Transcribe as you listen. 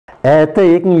ඈත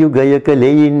එක් යුගයක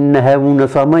ලෙයින් හැවුන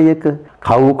සමයක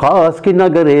කවුකාස්කි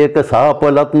නගරයක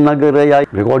සාපලත් නගරයයි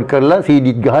රෙකෝඩ් කරලා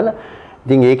CD ගහලා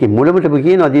ඉතින් ඒකේ මුලමටම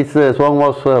කියනවා this song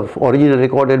was originally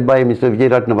recorded by Mr.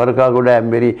 Wijeratne Warakagoda.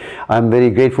 I'm very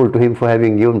grateful to him for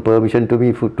having given permission to me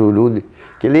to do this.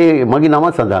 කියලා මගේ නම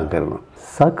සඳහන් කරනවා.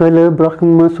 සකල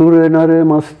බ්‍රහ්ම සුර නර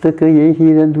මස්තකයෙහි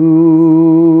රඳු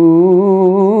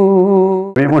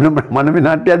මේ මොන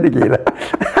නාට්‍යයක්ද කියලා.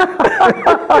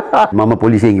 මම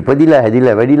පොලිසියෙන් ඉපදිලා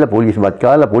හැදිලා වැඩිලා පොලිස් වත්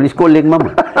කාලා පොලිස් කොල්ලෙක් මම.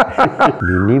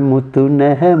 මිනිමුතු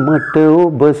නැහැ මට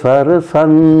ඔබ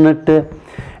සරසන්නට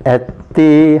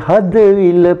ඇත්තේ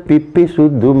හදවිල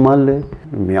පිපිසුදු මල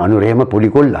මේ අනුරේම පොඩි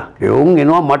කොල්ලා එවුන්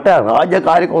එනවා මට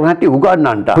රාජකාරී කරන්නට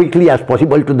උගන්වන්නට quickly as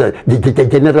possible to the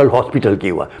general hospital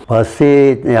කිව්වා. පස්සේ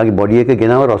එයාගේ බොඩි එක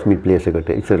ගෙනාව රොස්මිට් ප්ලේස් එකට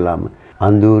ඉස්සරලාම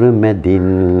අඳුර මැදින්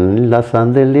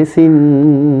ලසඳ ලෙසින්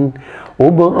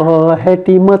ඔබ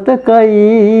හැටි මතකයි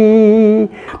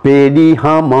පෙඩි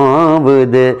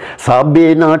හමාවද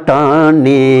සබේ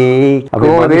නටන්නේ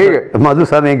මදු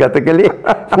සමය ගත කළේ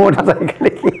මෝටර්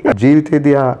සයිකලේ. ජීවිතේ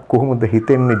දිහා කොහොමද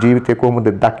හිතෙන්නේ, ජීවිතේ කොහොමද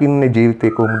දකින්නේ,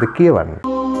 ජීවිතේ කොහොමද කියවන්නේ?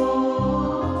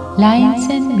 Lines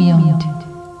and Beyond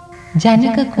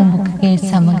ජනක කුඹුකගේ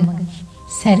සමග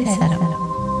සැරිසරන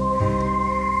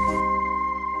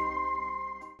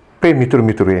ප්‍රේ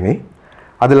මිතුරුවනි,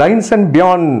 අද Lines and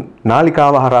Beyond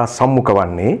නාලිකාව හරහා සම්මුඛ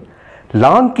වන්නේ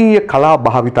ලාංකීය කලා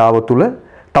භාවිතාව තුළ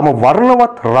තම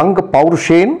වර්ණවත් රංග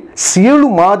පෞරුෂයෙන් සියලු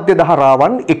මාධ්‍ය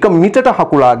ධාරාවන් එක මිටට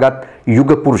හකුලාගත්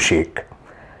යුග පුරුෂයෙක්.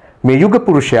 මේ යුග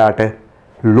පුරුෂයාට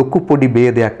ලොකු පොඩි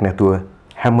ભેදයක් නැතුව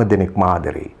හැම දෙනෙක්ම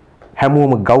ආදරෙයි.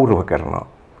 හැමෝම ගෞරව කරනවා.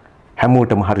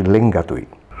 හැමෝටම හරි ලෙන්ගතුයි.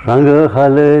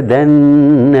 රංගහල දැන්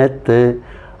නැත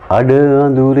අඩ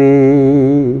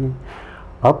අඳුරේ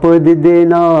අප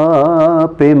දෙදෙනා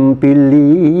පෙම්පිලි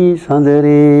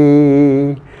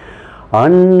සඳරේ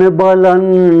අන්න බලන්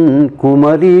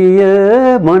කුමරිය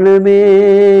මනමේ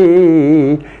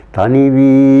තනි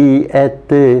වී ඇත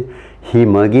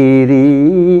හිමගිරි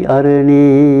අරණේ.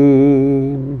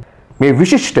 මේ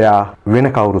විශිෂ්ටයා වෙන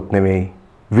කවුරුත් නෙමෙයි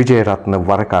විජේරත්න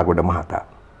වරකාගොඩ මහතා.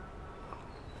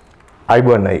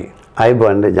 අයිබෝන්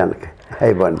ජනක.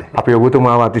 අපි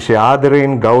ඔබතුමාව අතිශය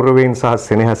ආදරයෙන්, ගෞරවයෙන් සහ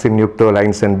සෙනෙහසින් යුක්තව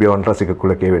Lines and Beyond රසික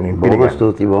කුලකයේ වෙනින්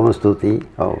පිළිගන්නවා. බොහොම ස්තුතියි.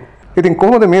 ඔව්. ඉතින්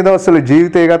කොහොමද මේ දවස්වල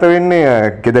ජීවිතය ගත වෙන්නේ?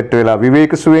 ගෙදරට වෙලා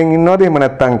විවේක සුවයෙන් ඉන්නවද? එහෙම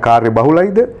නැත්නම් කාර්ය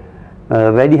බහුලයිද?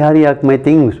 වැඩි හරියක්ම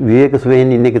ඉතින් විවේක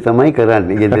සුවයෙන් ඉන්න එක තමයි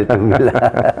කරන්නේ ගෙදරට වෙලා.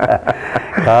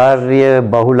 කාර්ය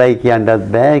බහුලයි කියන්නත්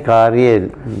බෑ, කාර්ය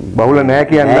බහුල නැහැ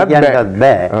කියන්නත්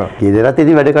බෑ. ගෙදරත්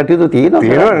ඉතින් වැඩ කටයුතු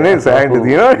තියෙනවා නේ, සෑහෙන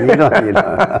තියෙනවා.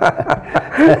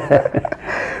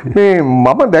 මේ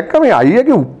මම දැක්ක මේ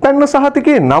අයියාගේ උප්පැන්න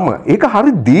සහතිකේ නම. ඒක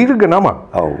හරි දීර්ඝ නමක්.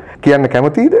 ඔව්. කියන්න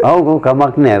කැමතිද? ඔව්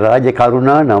කමක් නෑ. රාජ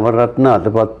කරුණා නවරත්න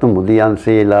අතපත්තු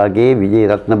මුදියන්සේලාගේ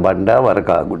විජේරත්න බණ්ඩා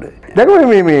වරකාගොඩ. දැන්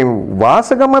මේ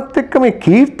වාසගමත් එක්ක මේ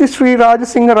කීර්ති ශ්‍රී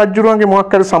රාජසිංහ රජුරුවන්ගේ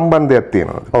මොකක් හරි සම්බන්ධයක්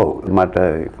තියෙනවද? ඔව් මට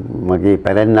මගේ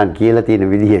පැරණියන් කියලා තියෙන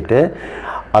විදිහට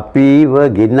අපිව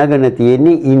ගෙන්නගෙන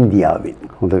තියෙන්නේ ඉන්දියාවෙන්.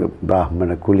 හොඳ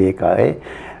බ්‍රාහ්මණ කුලයක අය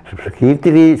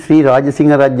කීර්ති ශ්‍රී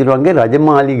රාජසිංහ රජුරුවන්ගේ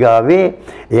රජමාලිගාවේ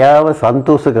එයාව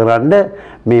සන්තෝෂ කරන්න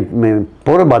මේ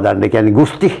පොර බදන්න කියන්නේ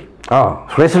ගුස්ති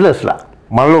රෙස්ලර්ස්ලා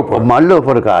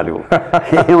මල්ලෝපොර කාරයෝ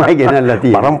එහෙමයි ගෙනල්ලා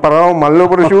තියෙන්නේ. පරම්පරාව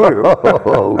මල්ලෝපොර ෂුවර්.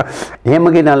 එහෙම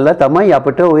ගෙනල්ලා තමයි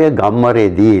අපිට ඔය ගම්මරේ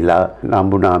දීලා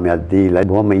නම්බු නාමයක් දීලා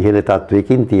බොහොම ඉහළ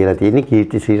තත්වයකින් තියලා තියෙන්නේ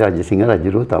කීර්ති ශ්‍රී රාජසිංහ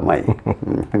රජුරුව තමයි.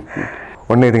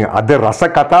 ඔන්න ඉතින් අද රස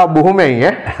කතා බොහොමයි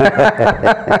ඈ.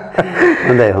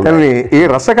 හොඳයි. ඒ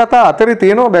රස කතා අතරේ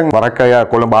තියෙනවා දැන් වරකයා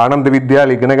කොළඹ ආනන්ද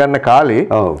විද්‍යාලේ ඉගෙන ගන්න කාලේ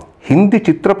හින්දි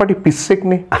චිත්‍රපටි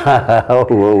පිස්සෙක්නේ.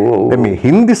 ඔව්. මේ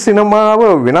හින්දි සිනමාව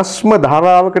වෙනස්ම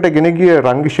ධාරාවකට ගෙන ගිය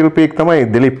රංග ශිල්පියෙක් තමයි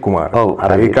දිලීප් කුමාර්.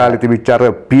 අර ඒ කාලේ තිබිච්ච අර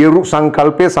පියරු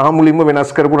සංකල්පය සහ මුලින්ම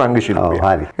වෙනස් කරපු රංග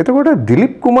ශිල්පියා. එතකොට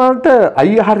දිලීප් කුමාර්ට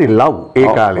අයියා හරි ලව් ඒ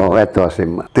කාලේ. ඔව් ඇත්ත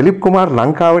වශයෙන්ම. දිලීප් කුමාර්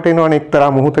ලංකාවට එනවනේ එක්තරා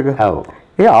මොහොතක. ඔව්.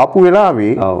 ඒ ආපු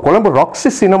වෙලාවේ කොළඹ රොක්සි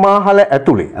සිනමා හල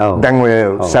ඇතුලේ දැන් ඔය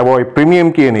සැවොයි ප්‍රීමියම්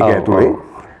කියන එක ඇතුලේ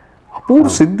අපූර්ව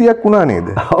සිද්ධියක් වුණා නේද?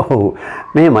 ඔව්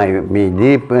මෙහෙමයි මේ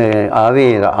දීප්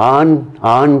ආවේ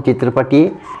ආන්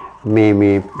චිත්‍රපටියේ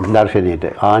මේ දර්ශනයේට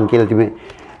ආන් කියලා තිබෙන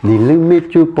दिल में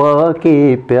छुपा के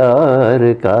प्यार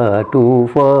का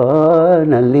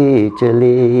तूफान ले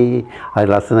चले අර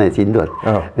ලස්සනයි සින්දුවත්.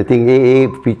 ඉතින් ඒ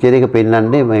පික්චර් එක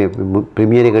පෙන්වන්නේ මේ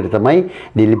ප්‍රීමියර් එකට තමයි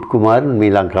දිලීප් කුමාර්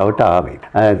මේ ලංකාවට ආවේ.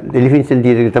 එලිෆන්ට්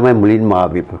තියටර් එක තමයි මුලින්ම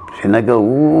ආවේ. සෙනග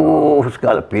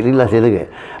පිරිලා සෙනග.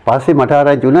 පස්සේ මට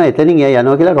ආරංචි වුණා එතනින් එයා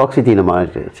යනවා කියලා රොක්සි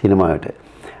සිනමාවට.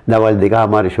 දවල්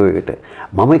 2:00 ෂෝ එකට.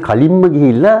 මම කලින්ම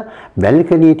ගිහිල්ලා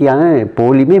බැල්කනියට යන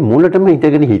පොලිමේ මුලටම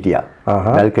හිටගෙන හිටියා.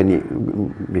 බැල්කනි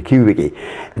කිව් එකේ.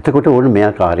 එතකොට ඕන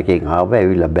මෙයා කාර් එකෙන් ආවා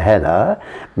ඇවිල්ලා බහැලා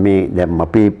මේ දැන්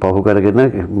අපි පහු කරගෙන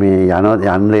මේ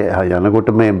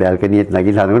යනකොට මේ බැල්කනියට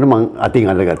නැගිලා යනකොට මං අතින්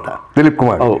අල්ලගත්තා. දිලිප්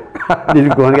කුමාර්. ඔව්.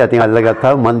 දිලිප් කුමාර්ගේ අතින්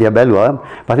අල්ලගත්තා මං දිහා බැලුවා.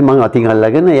 පස්සේ මං අතින්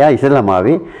අල්ලගෙන එයා ඉස්සෙල්ලාම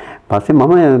ආවේ. පස්සේ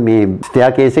මම මේ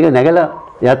ස්ටෙයාර් එක නැගලා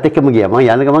එයාත් එක්කම ගියා. මම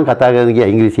යන ගමන් කතා කරගෙන ගියා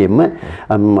ඉංග්‍රීසියෙන්ම.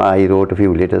 I wrote a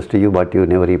few letters to you but you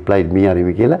never replied me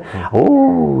හරි කියලා.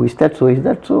 Oh, is that so?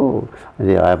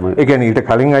 ඒ කියන්නේ ඊට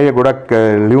කලින් අය ගොඩක්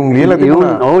ලියුම් ලියලා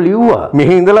තිබුණා. ඔව් ලියුවා.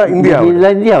 මෙහි ඉඳලා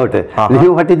ඉන්දියාවට.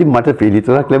 ලියුවට ඉතින් මට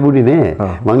පිළිතුරක් ලැබුණේ නෑ.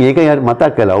 මම ඒක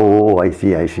මතක් කළා. Oh, I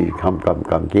see. Come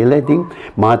කියලා ඉතින්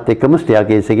මාත් එක්කම ස්ටෙයාර්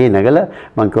එකේ නැගලා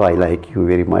මම කිව්වා I like you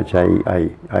very much.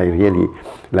 I really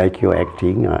like your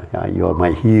acting. You are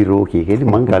my hero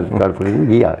කියලා මම කල්පනා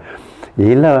ගියා.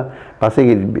 ගිහලා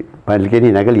පස්සේ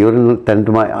පල්කේදී නැගලා ඉවරන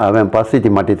තැනටම ආවන් පස්සේ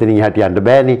ඉතින් මට එතනින් එහාට යන්න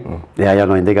බෑනේ. එයා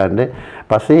යනවා ඉඳ ගන්න.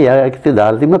 පස්සේ එයා එක්ක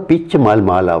දාලා තිබුණා පිච්ච මල්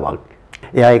මාලාවක්.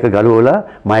 එයා ඒක ගලවලා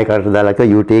මයි කාර්ට දාලා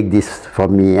කිව්වා you take this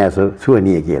from me as a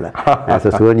souvenir කියලා. As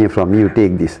a souvenir from me you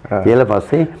take this. කියලා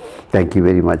පස්සේ thank you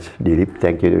very much Dilip,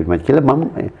 thank you very much කියලා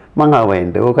මම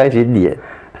ආවෙන්ද. ඕකයි සිද්ධිය.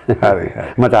 හරි.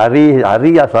 මට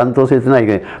හරි සන්තෝෂ වෙනවා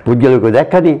ඒක පුජ්‍යලක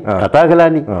දැක්කනේ කතා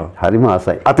කළානේ හරිම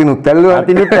ආසයි අතිනුත්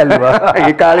ඇල්ලුවා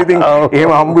ඒ කාලේ ඉතින්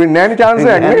එහෙම හම්බ වෙන්නේ නැහැ නේ chance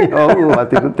එකක් නේ ඔව්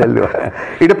අතිනුත් ඇල්ලුවා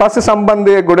ඊට පස්සේ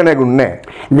සම්බන්ධය ගොඩ නැගුන්නේ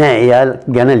නෑ එයා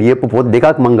ගැන ලියපු පොත්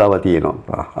දෙකක් මං ගාව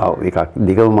තියෙනවා ඔව් එකක්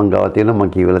දෙකම මං ගාව තියෙනවා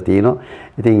මං කියවලා තියෙනවා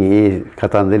ඉතින් ඒ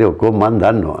කතන්දරේ ඔක්කොම මං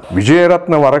දන්නවා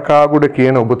විජේරත්න වරකාගොඩ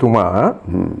කියන ඔබතුමා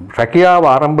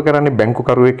රැකියාව ආරම්භ කරන්නේ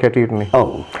බැංකු කරුවෙක් හැටියටනේ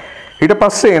ඔව් ඊට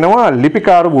පස්සේ එනවා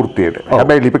ලිපිකාර වෘත්තියට.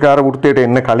 හැබැයි ලිපිකාර වෘත්තියට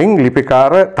එන්න කලින්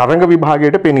ලිපිකාර තරඟ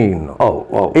විභාගයට පෙනී ඉන්නවා.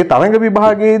 ඔව්. ඒ තරඟ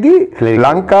විභාගයේදී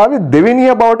ලංකාවේ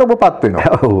දෙවෙනිය බවට ඔබපත්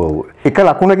වෙනවා. ඔව්. එක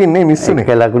ලකුණකින් නේ මිස්සුනේ.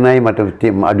 එක ලකුණයි මට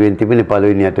අඩුවෙන් තිබුණේ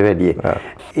පළවෙනියට වැඩිය.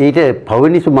 ඊට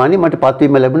පළවෙනි සුමානේ මට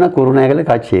පත්වීම ලැබුණා කුරුණෑගල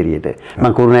කච්චේරියට.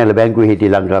 මම කුරුණෑගල බැංකුවේ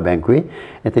හිටියේ ලංකා බැංකුවේ.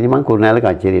 එතනින් මම කුරුණෑගල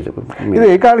කච්චේරියට. ඉතින්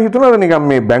ඒ කාලේ හිතුණාද නිකන්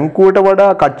මේ බැංකුවට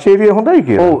වඩා කච්චේරිය හොඳයි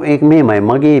කියලා? ඔව් ඒක මෙහෙමයි.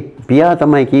 මගේ පියා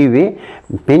තමයි කිව්වේ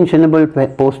pensionable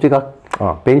post එකක්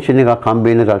පෙන්ෂන් එකක් හම්බ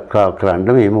වෙන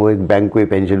කරන්න මේම ඔය බැංකුවේ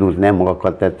පෙන්ෂන් උත් නැහැ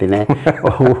මොකක්වත් ඇත්තේ නැහැ.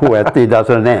 ඔව් ඇත්තේ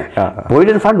දවසල නැහැ.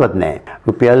 ප්‍රොවිඩන්ට් ෆන්ඩ් වත් නැහැ.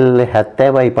 රුපියල්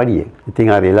 70යි පඩිය.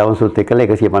 ඉතින් අර එලවන්ස් උත් එක්කලා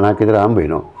 150ක් විතර හම්බ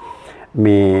වෙනවා.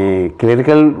 මේ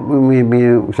ක්ලරිකල්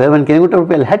මේ සර්වන් කෙනෙකුට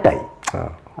රුපියල් 60යි.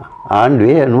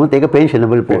 ආණ්ඩුවේ නමුත් ඒක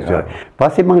පෙන්ෂනබල් පෝස්ට් එකක්.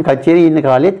 පස්සේ මම කච්චේරියේ ඉන්න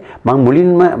කාලෙත් මම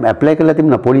මුලින්ම ඇප්ලයි කරලා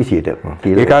තිබුණා පොලිසියට.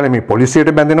 ඒ කාලේ මේ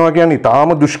පොලිසියට බැඳෙනවා කියන්නේ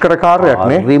ඊටාම දුෂ්කර කාර්යයක්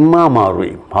නේ. හරිම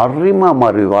අමාරුයි.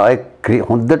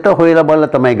 හොඳට හොයලා බලලා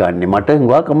තමයි ගන්නෙ. මට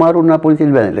හුඟක් අමාරු වුණා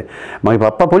පොලිසියට බැඳෙන්න. මගේ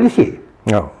පප්පා පොලිසියේ.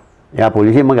 ඔව්. එයා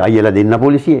පොලිසියේ මගේ අයියලා දෙන්න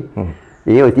පොලිසියේ.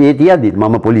 ඒ තියද්දි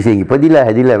මම පොලිසියෙන් ඉපදිලා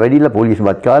හැදිලා වැඩිලා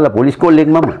පොලිස්වත් කාලා පොලිස් කොල්ලෙක්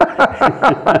මම.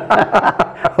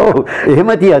 ඔව් එහෙම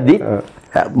තියද්දි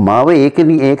මාව ඒක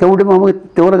උඩ මම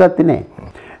තෝරගත්තේ නැහැ.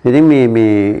 ඉතින්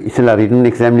මේ ඉස්සලා රිටන්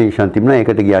එක්සැමිනේෂන් තිබුණා.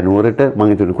 ඒකට ගියා නුවරට.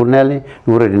 මම හිතුවේ කුරුණෑගලේ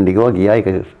නුවරට ගියා. ගියා ඒක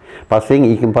පස්සෙන්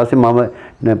ඊකින් පස්සේ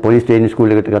මම පොලිස් ට්‍රේනින්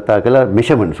ස්කූල් එකට කතා කළා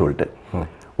මෙෂර්මන්ට්ස් වලට.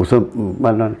 උස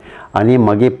බලන්න අනේ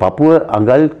මගේ පපුව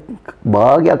අඟල්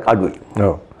භාගයක් අඩුයි.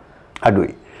 ඔව්.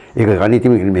 අඩුයි. ඒක ගණිතය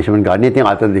මෙෂර්මන්ට් ගන්න ඉතින්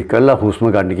අත දික් කරලා හුස්ම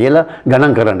ගන්න කියලා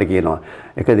ගණන් කරන්න කියනවා.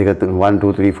 1 2 1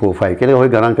 2 3 4 5 කියලා ඔය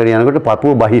ගණන් කරගෙන යනකොට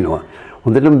පපුව බහිනවා.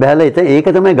 හොඳටම බහැලා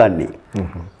ඒක තමයි ගන්නෙ.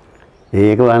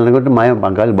 ඒක වන්නකොට මම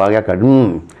අඟල් භාගයක් අඩු.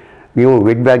 You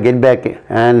get back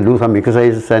and do some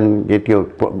exercises and get your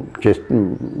chest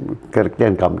correct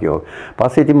and come here.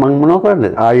 පස්සේ ඉතින් මම මොනව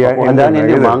කරන්නද?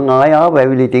 අදානේ මං ආය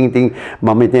ආවිලි ඉතින්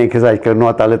මම ඉතින් exercise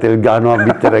කරනවා තල තෙල් ගන්නවා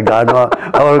පිටර ගන්නවා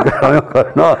අවල්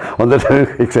කරනවා හොඳට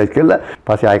exercise කළා.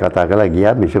 පස්සේ ආය කතා කරලා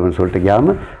ගියා මෙෂර්මන්ට්ස් වලට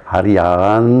ගියාම හරි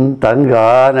ආන්තම්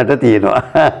ගානට තියෙනවා.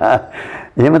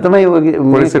 එහෙම තමයි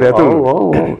පොලිසියට ඇතුළු. ඔව්.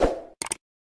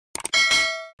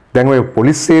 දැන් ඔය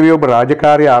පොලිස් සේවය ඔබ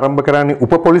රාජකාරිය ආරම්භ කරන්නේ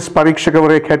උප පොලිස්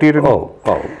පරීක්ෂකවරයෙක් හැටියට. ඔව්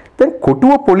ඔව්. දැන්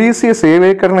කොටුව පොලිසිය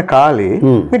සේවය කරන කාලේ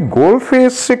මේ ගෝල්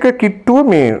ෆේස් එක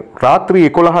කිට්ටුව මේ රාත්‍රී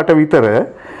 11ට විතර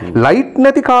ලයිට්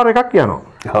නැති කාර් එකක් යනවා.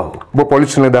 ඔව්. ඔබ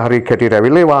පොලිස් නිලධාරියෙක් හැටියට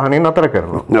ඇවිල්ලා වාහනේ නතර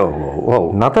කරනවා. ඔව් ඔව්.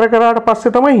 නතර කරාට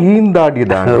පස්සේ තමයි හීන් දාඩිය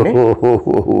දාන්නේ.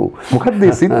 මොකක්ද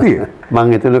මේ සිද්ධිය?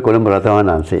 මම එතන කොළඹ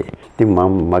රතවනාංශේ. ඉතින්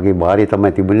මගේ භාර්ය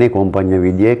තමයි තිබුණේ කොම්පඤ්ඤ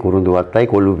විදියේ කුරුඳුවත්තයි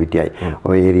කොළු පිටියයි.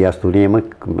 ওই ඒරියාස් තුනේම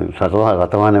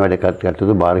රතවන වැඩ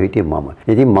කටයුතු බාර හිටියේ මම.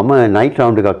 ඉතින් මම නයිට්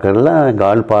රවුන්ඩ් එකක් කරලා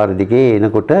ගාල් පාර දිගේ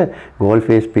එනකොට ගෝල්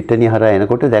ෆේස් පිටණිය හරහා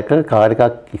එනකොට දැක්ක කාර්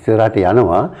එකක් ඉස්සරහට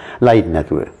යනවා ලයිට්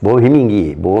නැතුව. බොහොම හිමින්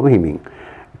ගියේ. බොහොම හිමින්.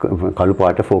 කළු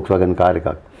පාට ෆෝක්ස්වැගන් කාර් එකක්.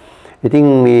 ඉතින්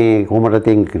මේ කොහොමද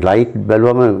තින් ලයිට්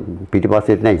බැලුවම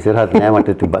පිටිපස්සෙත් නෑ ඉස්සරහත් නෑ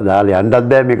මට දාලා යන්නත්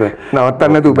බෑ මේක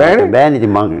නවත්තන්න නැතුව බෑනේ. බෑනේ.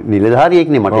 ඉතින් මං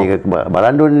නිලධාරියෙක්නේ මට ඒක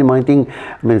බලන්න ඕනේ. මං ඉතින්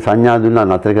මේ සංඥා දුන්නා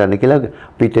නතර කරන්න කියලා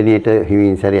පිටණියට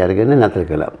හිමින් සැරේ අරගෙන නතර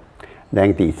කළා.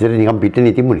 දැන් ඉතින් ඉස්සර නිකන්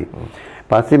පිටණිය තිබුණේ.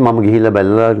 පස්සේ මම ගිහිල්ලා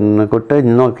බැලනකොට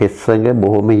නෝ කෙස්සඟ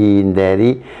බොහොම හීන්දෑරි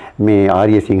මේ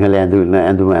ආර්ය සිංහල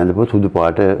ඇඳපු සුදු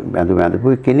පාට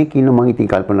ඇඳපු කෙනෙක් ඉන්න. මම ඉතින්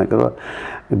කල්පනා කරුවා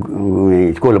මේ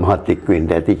ඉස්කෝලේ මහත්තයෙක්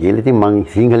වෙන්න ඇති කියලා. ඉතින් මම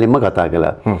සිංහලෙන්ම කතා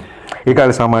කළා. ඒ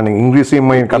කාලේ සාමාන්‍යයෙන්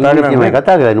ඉංග්‍රීසියෙන්ම කතා කරන්නේ.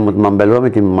 කතා කරා. නමුත් මම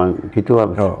බැලුවම ඉතින් මම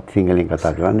හිතුවා සිංහලෙන්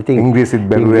කතා කරන්න. ඉතින් ඉංග්‍රීසිත්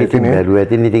බැලුවා ඇතිනේ. බැලුවා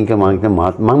ඇතිනේ. ඉතින්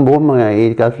මම බොහොම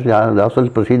ඒ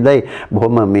දවස්වල ප්‍රසිද්ධයි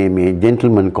බොහොම මේ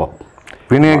ජෙන්ටල්මන් කොප්.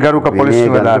 විනයගරුක පොලිස්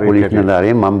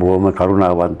නිලධාරියෙක්. මම බොහොම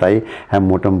කරුණාවන්තයි.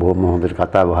 හැමෝටම බොහොම හොඳට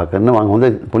කතා බහ කරන මම හොඳ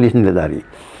පොලිස් නිලධාරියෙක්.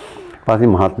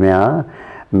 පස්සේ මහත්මයා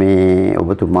මේ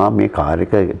ඔබතුමා මේ කාර්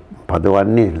එක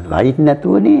පදවන්නේ ලයිට්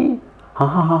නැතුවනේ.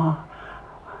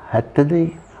 ඇත්තද?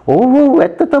 ඔව්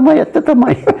ඇත්ත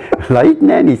තමයි. ලයිට්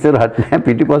නැහැ ඉස්සරහට නැහැ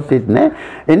පිටිපස්සෙත් නැහැ.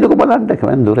 එන්නකො බලන්න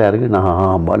මම දොර අරගෙන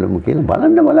බලමු කියලා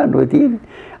බලන්න ඔය තියෙන්නේ.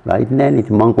 ලයිට් නැහැ නේ.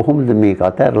 මම කොහොමද මේක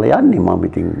අතහැරලා යන්නේ? මම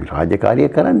ඉතින් රාජකාරිය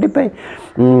කරන්න එපයි.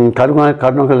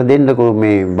 කරුණාකරලා දෙන්නකෝ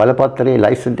මේ බලපත්‍රයේ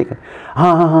ලයිසන්ස් එක.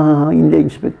 ඉන්න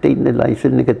ඉන්ස්පෙක්ටර් ඉන්න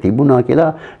ලයිසන්ස් එක තිබුණා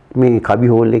කියලා මේ කබි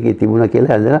හෝල් එකේ තිබුණා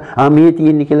කියලා හදලා මේ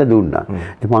තියෙන්නේ කියලා දුන්නා.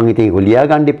 ඉතින් මම ඉතින් ඒක ලියා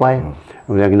ගන්න එපායි.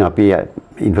 ඔයාගෙන අපි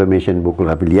ඉන්ෆර්මේෂන් බුක් වල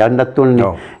අපි ලියන්නත්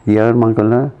ඕනේ. ඊයර් මම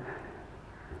කළා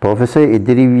professor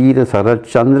ඉදිරිවීර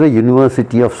Sarachchandra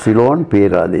university of Ceylon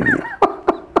Peradeniya.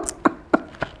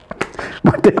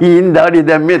 මට හින්දාඩි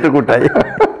දැම්මේ එතකොටයි.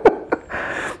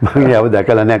 මම යව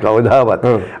දැකලා නැහැ කවදාවත්.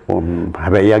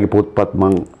 හැබැයි යාගේ පොත්පත්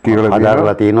මම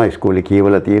අදාරලා තියෙනවා ඉස්කෝලේ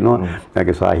කියවලා තියෙනවා.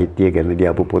 යාගේ සාහිත්‍ය ගැන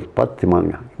ලියපු පොත්පත් මම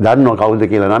දන්නවා කවුද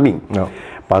කියලා නමින්.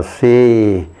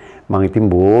 පස්සේ මම ඉතින්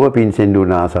බොහොම පින්සෙන්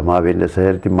දුනා සමා වෙන්න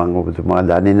සර්. ඉතින් මම ඔබතුමා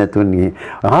දන්නේ නැතුනේ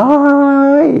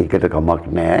ඒකට කමක්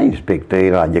නැහැ ඉන්ස්පෙක්ටර්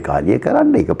රාජකාරිය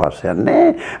කරන්න. ඒක ප්‍රශ්නයක්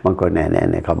නැහැ. මම කිව්වා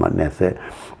නෑ කමක් නැහැ සර්.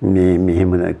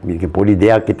 මෙහෙම මේක පොඩි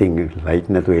දෙයක් ඉතින් ලයිට්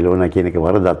නැතුව එළවන කියන එක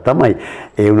වරදක් තමයි.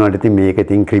 ඒ වුණාට ඉතින් මේක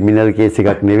ඉතින් ක්‍රිමිනල් කේස්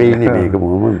එකක් නෙවෙයිනේ. මේක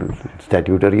මොහොම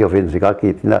ස්ටැටියුටරි ඔෆෙන්ස් එකක්.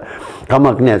 ඉතින්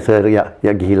කමක් නැහැ සර්.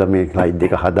 යා ගිහිලා මේ ලයිට්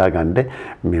දෙක හදාගන්න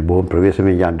මේ බොහොම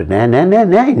ප්‍රවේශමෙන් යන්න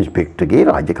නෑ ඉන්ස්පෙක්ටර්ගේ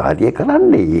රාජකාරිය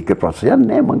කරන්න. ඒක ප්‍රශ්නයක්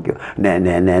නෑ මං කිව්වා. නෑ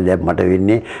දැන් මට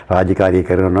වෙන්නේ රාජකාරිය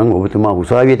කරනවා නම් ඔබතුමා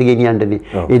උසාවියට ගෙනියන්නනේ.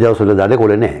 ඒ දවස්වල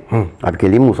දඩකොළ නෑ. අපි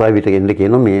කෙලින්ම උසාවියට ගෙන්න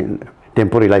කියනවා මේ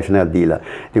ටෙම්පොරරි ලයිසන්ස් එකක් දීලා.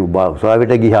 ඉතින්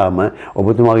උසාවියට ගියාම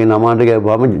ඔබතුමාගේ නම අඬ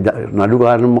ගැව්වම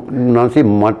නඩුකාරණන්සේ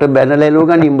මට බැනලා එලව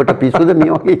ගන්න උඹට පිස්සුද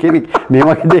මේ වගේ කෙනෙක් මේ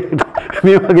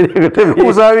වගේ දෙයකට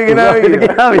උසාවිය ගෙනාවේ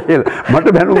කියලා. මට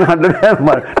බැනුම් ගන්න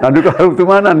බෑ.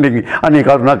 නඩුකාරතුමා නන්නේ අනේ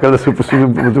කරුණාකරලා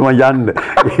සුපුතුමා යන්න.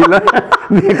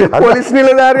 පොලිස්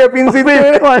නිලධාරියා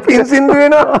පින්සින්දු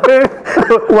වෙනවා.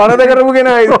 වරද කරමු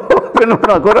කෙනායි.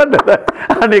 වෙනවා කරන්න.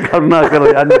 අනේ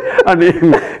කරුණාකරලා යන්න. අනේ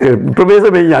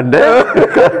ප්‍රවේශමෙන් යන්න.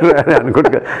 යනකොට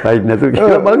ලයිට් නැතුව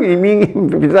කියලා මං ඉමින්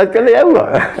පිටත් කරලා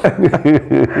යවුවා.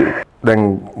 දැන්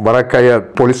වරක් අය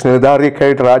පොලිස් නිලධාරියෙක්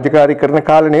ඇවිත් රාජකාරී කරන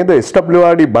කාලේ නේද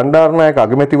SWRD බණ්ඩාරනායක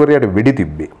අගමැතිවරයාට වෙඩි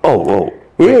තිබ්බේ. ඔව්.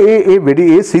 ඒ වෙඩි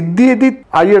ඒ සිද්ධියේදී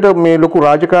අයියට මේ ලොකු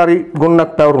රාජකාරී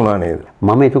ගුණක් තවරුණා නේද?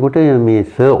 මම එතකොට මේ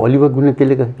සර් ඔලිවර්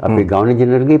ගුණතිලක අපේ ගවර්නර්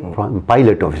ජෙනරල්ගේ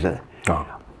පයිලට් ඔෆිසර්.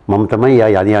 මම තමයි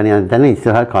යන තැන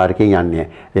ඉස්සරහ කාර් එකෙන් යන්නේ.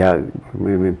 එයා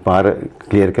මේ පාර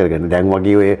ක්ලියර් කරගෙන. දැන්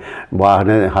වගේ ඔය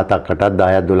වාහන 7ක් 8ක්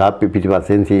 10ක් 12ක්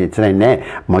පිටිපස්සෙන් ඉස්සරහින් නෑ.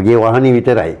 මගේ වාහනේ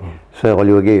විතරයි. සර්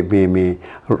ඔලිවර්ගේ මේ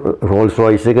රෝල්ස්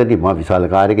රොයිස් එකදී මම විශාල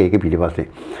කාර් එක ඒකේ පිටිපස්සේ.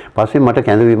 පස්සේ මට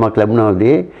කැඳවීමක් ලැබුණා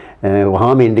උදේ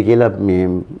වහාම එන්න කියලා මේ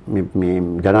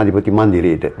ජනාධිපති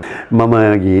මන්දිරයට. මම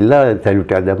ගිහිල්ලා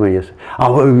සැලුට් එකක් දැම්මා. yes.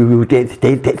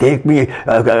 Take me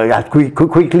as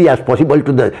quickly as possible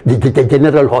to the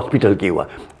general hospital කිව්වා.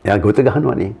 එයා ගොත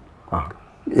ගහනවනේ.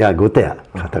 යා ගොතයා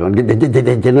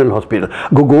කතා general hospital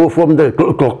go from the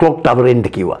clock tower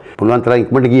end කිව්වා. පුළුවන් තරම්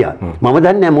ඉක්මනට ගියා. මම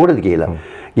දන්නේ නැහැ මොකටද කියලා.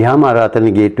 ගියාම අර අතන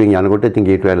ගේට්ටුවෙන් යනකොට ඉතින්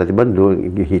ගේට්ටුව ඇරලා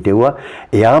තිබ්බා හිටෙව්වා.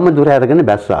 එයාම දුර අරගෙන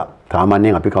බැස්සා.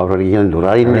 සාමාන්‍යයෙන් අපි කවුරු හරි කියන දුර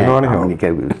අරින්නේ නැහැ. මේක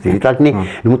සිරිතක්නේ.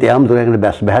 නමුත් එයාම දුර අරගෙන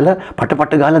බැහලා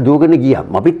පට ගාලා දුවගෙන ගියා.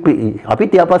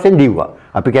 අපිත් එයාපස්සෙන් දිව්වා.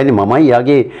 අපි කියන්නේ මමයි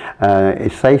යාගේ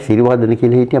SI සිරිවර්ධන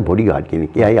කියලා හිටියා බොඩි ගාඩ්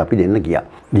කෙනෙක්. එයායි අපි දෙන්න ගියා.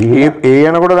 ඒ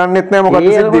යනකොට දන්නෙත් නැහැ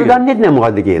මොකක්ද සිද්ධිය. දන්නෙත් නැහැ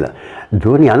මොකද්ද කියලා.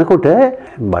 දුවන යනකොට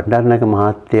බණ්ඩාරනායක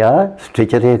මහත්තයා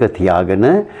ස්ට්‍රෙචර් එක තියාගෙන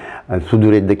සුදු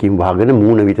රෙද්දකින් වහගෙන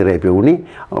මූණ විතරයි පෙවුනේ.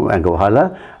 ඇඟ වහලා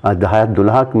 10ක්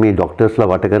 12ක් මේ ડોක්ටර්ස්ලා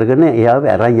වට කරගෙන එයාව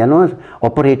අරන් යනවා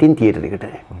ඔපරේටින් තියටර් එකට.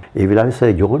 ඒ වෙලාවේ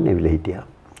සර් ජෝන් ඇවිල්ලා හිටියා.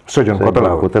 සර් ජෝන්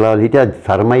කොතලාවල හිටියා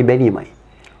සරමයි බැනීමයි.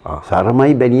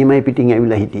 සරමයි බැනීමයි පිටින්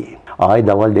ඇවිල්ලා හිටියේ. ආයි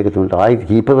දවල් දෙක තුනට ආයි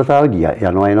කීප වතාව ගියා.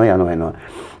 යනවා.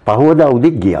 පහවදා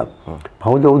උදේ ගියා.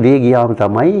 පහවදා උදේ ගියාම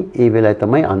තමයි ඒ වෙලාවේ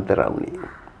තමයි අන්තරා වුණේ.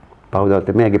 පහවදා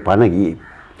තමයි ඇගේ පණ ගියේ.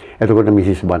 එතකොට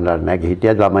මිසිස් බණ්ඩාරනායක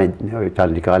හිටියා ළමයි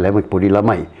චන්ද්‍රිකාලේම පොඩි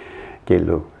ළමයි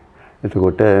කෙල්ලෝ.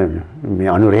 එතකොට මේ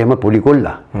අනුරේම පොඩි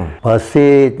කොල්ලා.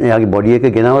 පස්සේ එයාගේ බොඩි එක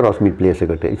ගෙනාව රොස්මිට් ප්ලේස්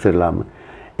එකට ඉස්සරලාම.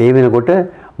 ඒ වෙනකොට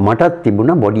මටත්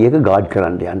තිබුණා බොඩි එක ගාඩ්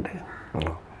කරන්න යන්න.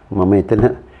 මම එතන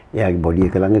එයාගේ බොඩි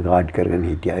එක ළඟ ගාඩ් කරගෙන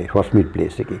හිටියා රොස්මිට්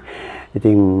ප්ලේස් එකේ.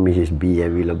 ඉතින් මිසිස් බී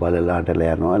ඇවිල්ලා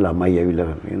බලලාටලා යනවා ළමයි ඇවිල්ලා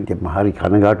ඉතින් හරි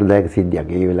කනගාටුදායක සිද්ධියක්.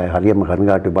 ඒ වෙලාවේ හරියම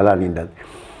කනගාටු බලන් ඉඳන්.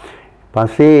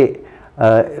 පස්සේ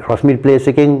රොස්මිට් ප්ලේස්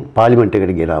එකෙන් පාර්ලිමේන්තු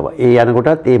එකට ගෙනාවා. ඒ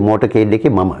යනකොටත් ඒ මෝටර් කේඩ්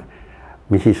එකේ මම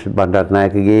මිසිස්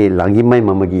බණ්ඩාරනායකගේ ළඟින්මයි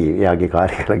මම ගියේ. එයාගේ කාර්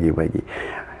එක ළඟින්මයි ගියේ.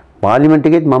 පාර්ලිමේන්තු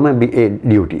එකෙත් මම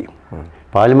ඩියුටි.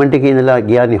 පාර්ලිමේන්තු එකේ ඉඳලා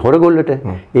ගියානේ හොරගොල්ලට.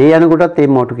 ඒ යනකොටත් ඒ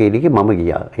මෝටර් කේඩ් එකේ මම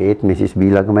ගියා. ඒත් මිසිස්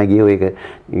බී ළඟමයි ගියේ. ඒක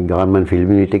ගවර්න්මන්ට්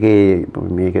ෆිල්ම් යුනිට් එකේ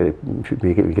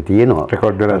මේක තියෙනවා.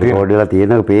 රෙකෝඩ් වෙලා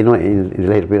තියෙනවා. පේනවා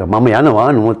ඉඳලා මම යනවා.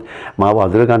 නමුත් මාව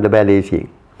අඳුර ගන්න බෑ ලේසියෙන්.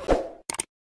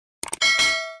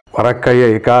 වරක් අය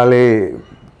ඒ කාලේ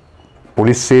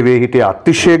පොලිස් සේවයේ හිටිය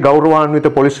අතිශය ගෞරවාන්විත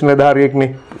පොලිස් නිලධාරියෙක්නේ.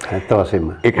 ඇත්ත වශයෙන්ම.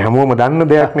 ඒක හැමෝම දන්න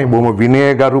දෙයක් නේ. බොහොම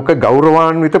විනයගරුක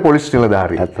ගෞරවාන්විත පොලිස්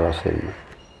නිලධාරියෙක්. ඇත්ත වශයෙන්ම.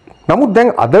 නමුත්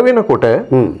දැන් අද වෙනකොට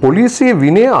පොලිසියේ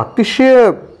විනය අතිශය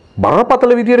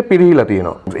බරපතල විදියට පිරිහිලා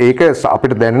තියෙනවා. ඒක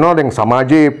අපිට දැනෙනවා දැන්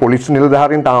සමාජයේ පොලිස්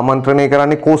නිලධාරීන්ට ආමන්ත්‍රණය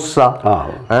කරන්නේ කොස්සා,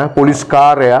 පොලිස්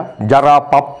කාර්යයා, ජරා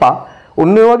පප්පා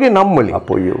ඔන්න ඔය වගේ නම් වලින්.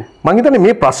 අපොයියෝ. මං හිතන්නේ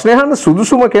මේ ප්‍රශ්නේ අහන්න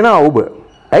සුදුසුම කෙනා ඔබ.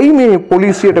 ඇයි මේ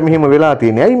පොලිසියට මෙහෙම වෙලා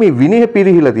තියෙන්නේ? ඇයි මේ විනය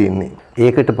පිරිහිලා තියෙන්නේ?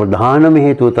 ඒකට ප්‍රධානම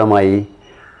හේතුව තමයි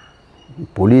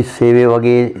පොලිස් සේවය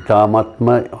වගේ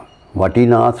ඉතාමත්ම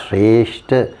වටිනා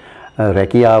ශ්‍රේෂ්ඨ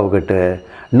රැකියාවකට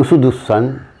නුසුදුස්සන්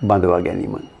බඳවා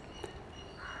ගැනීම.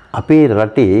 අපේ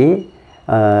රටේ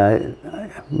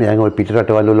දැන් ඔය පිට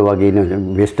රටවල් වල වගේ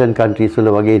වෙස්ටර්න් කන්ට්‍රීස් වල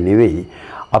වගේ නෙවෙයි.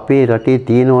 අපේ රටේ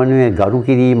තියෙනවනේ ගරු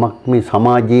කිරීමක් මේ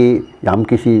සමාජයේ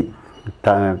යම්කිසි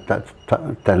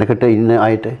තැනකට ඉන්න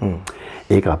අයට.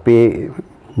 ඒක අපේ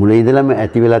මුල ඉඳලම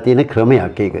ඇති වෙලා තියෙන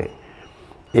ක්‍රමයක් ඒක.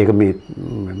 ඒක මේ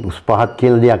උස් පහත්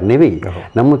කියලා දෙයක් නෙවෙයි.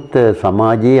 නමුත්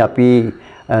සමාජයේ අපි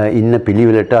ඉන්න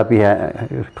පිළිවෙලට අපි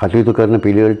කටයුතු කරන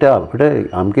පිළිවෙලට අපිට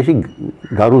යම්කිසි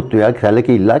ගරුත්වයක්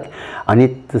සැලකිල්ලක්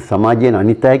අනිත් සමාජයෙන්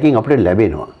අනිත් අයකින් අපිට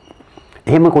ලැබෙනවා.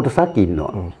 එහෙම කොටසක්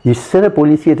ඉන්නවා. ඉස්සර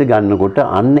පොලිසියට ගන්නකොට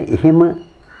අන්න එහෙම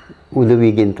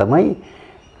උදවියකින් තමයි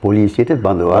පොලිසියට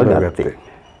බඳවා ගත්තේ.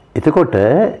 එතකොට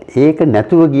ඒක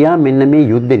නැතුව ගියා මෙන්න මේ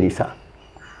යුද්ධ නිසා.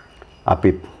 අපි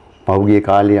පහුගිය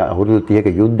කාලේ අවුරුදු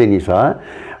 30ක යුද්ධ නිසා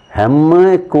හැම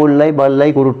කොල්ලයි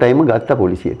බල්ලයි කුරුට්ටයිම ගත්ත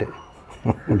පොලිසියට.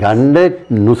 ගණ්ඩ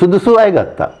නුසුදුසු අය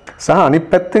ගත්තා. සහ අනිත්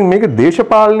පැත්තෙන් මේක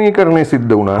දේශපාලනීකරණය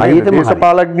සිද්ධ වුණා.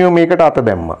 දේශපාලඥයෝ මේකට අත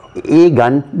දැම්මා. ඒ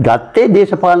ගත්තේ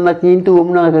දේශපාලනඥයින්ට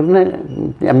වුණා කරන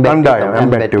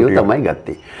ඇම්බැට්ටියෝ තමයි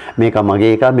ගත්තේ. මේක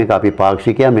මගේ එක, මේක අපි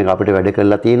පාක්ෂිකයා, මේක අපිට වැඩ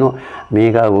කරලා තියෙනවා.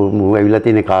 මේක ඌ ඇවිල්ලා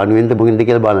තියෙන කාණුවෙන්ද මොකෙන්ද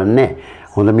කියලා බලන්නේ නැහැ.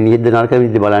 හොඳ මිනිහෙක්ද නරක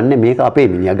මිනිහෙක්ද බලන්නේ. මේක අපේ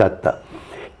මිනිහා ගත්තා.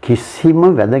 කිසිම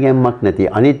වැදගැම්මක්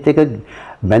නැති. අනිත් එක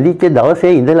බැඳිච්ච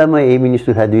දවසේ ඉඳලම මේ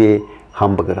මිනිස්සු හැදුවේ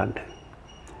හම්බ කරන්න.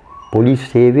 පොලිස්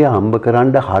සේවය හම්බ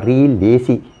කරන්න හරි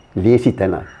ලේසි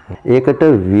තැනක්. ඒකට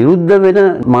විරුද්ධ වෙන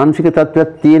මානසික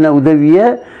තත්ත්වයක් තියෙන උදවිය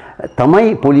තමයි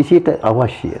පොලිසියට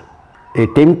අවශ්‍ය. ඒ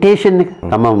ටෙම්ප්ටේෂන් එක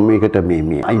තමයි මේකට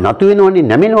මේ නතු වෙනවනේ,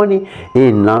 නැමෙනවනේ.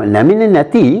 ඒ නැමෙන්නේ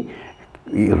නැති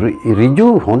ඍජු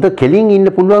හොඳ කෙලින්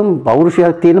ඉන්න පුළුවන්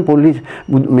පෞරුෂයක් තියෙන පොලිස්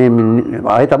මේ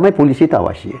ආය තමයි පොලිසියට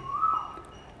අවශ්‍ය.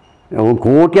 ඕන්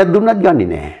කෝටියක් දුන්නත්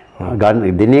ගන්නේ නැහැ.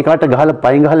 ගන්න දෙන එකට ගහලා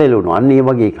පයින් ගහලා එළවනවා. අන්න ඒ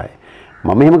වගේ එකයි.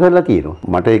 මම එහෙම කරලා තියෙනවා.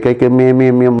 මට එක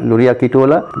මේ ලොරියක්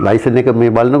හිටවලා ලයිසන් එක මේ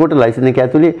බලනකොට ලයිසන් එක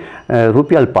ඇතුලේ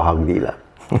රුපියල් 5ක් දීලා.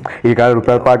 ඒ කාලේ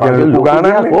රුපියල් 5 කියන්නේ ලොකු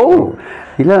ගාණක්. ඔව්.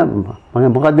 ඊළඟ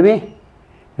මම මොකද්ද මේ?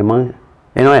 මම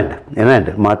එනවද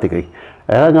මාත් එක්ක.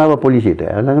 එයා ගාව පොලිසියට.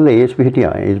 එයාලා ඒස්පි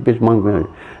හිටියා. ඒස්පි මම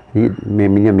මේ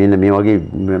මෙන්න මේ වගේ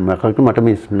මකට මට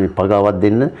මේ පගාවක්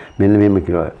දෙන්න මෙන්න මෙහෙම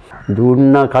කියලා.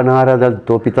 දුන්නා කනහරද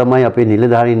තෝපි තමයි අපේ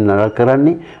නිලධාරීන් නරක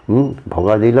කරන්නේ.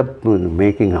 භෝගා දීලා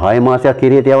මේකෙන් 6 මාසයක්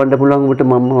කිරියට යවන්න පුළුවන් උඹට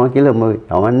මම කියලා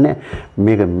යවන්නේ.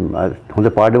 මේක හොඳ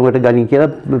පාඩමකට ගනින් කියලා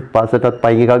පස්සටත්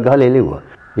පයින් එකක් ගහලා එලෙව්වා.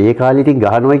 ඒ කාලේ ඉතින්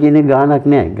ගහනවා කියන එක ගානක්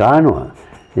නෑ. ගහනවා.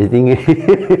 ඉතින්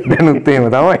දැනුත්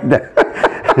එහෙම තමයි.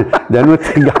 දැනුත්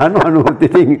ගහනවා නෝත්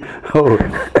ඉතින් ඔව්.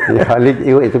 ඒ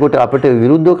කාලේ එතකොට අපිට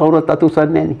විරුද්ධව කවුරුත් අත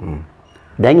උස්සන්නේ නෑනේ.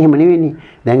 දැන් එහෙම නෙවෙයිනේ.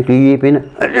 දැන් ටීවී පේන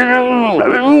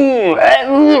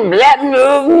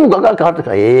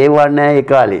ඒව නෑ ඒ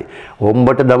කාලේ.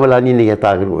 හොම්බට දමලා අනින්නේ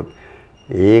යතා කරුවොත්.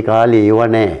 ඒ කාලේ ඒව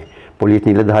නෑ. පොලිස්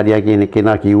නිලධාරියා කියන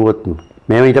කෙනා කිව්වොත්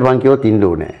මේව හිටපන් කිව්වොත් ඉන්න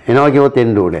ඕනේ. එනවා කිව්වොත්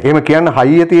එන්න ඕනේ. එහෙම කියන්න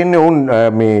හයිය තියෙන්නේ උන්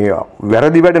මේ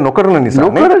වැරදි වැඩ නොකරන නිසා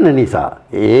නේ. නොකරන නිසා.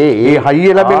 ඒ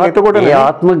හයිය ලැබෙන්නේ එතකොට ඒ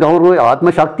ආත්ම ගෞරවය ආත්ම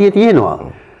ශක්තිය තියෙනවා.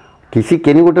 කිසි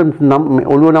කෙනෙකුට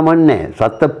ඔළුව නමන්නේ නැහැ.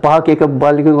 සත්ත පහක එක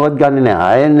බාලිකකවත් ගන්නෙ නැහැ.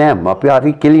 ආයෙ නැහැ. අපි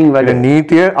හරි කෙලින් වැඩ.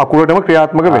 නීතිය අකුරටම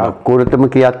ක්‍රියාත්මක වෙනවා. අකුරටම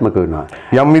ක්‍රියාත්මක වෙනවා.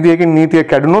 යම් විදියකින් නීතිය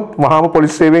කැඩුනොත් වහාම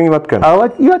පොලිස් සේවයෙන් ඉවත් කරනවා.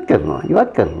 ඉවත්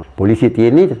කරනවා. පොලිසිය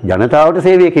තියෙන්නේ ජනතාවට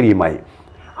සේවය කිරීමයි.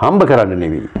 හම්බ කරන්න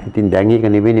නෙවෙයි. ඉතින් දැන් ඒක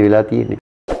නෙවෙයි වෙලා තියෙන්නේ.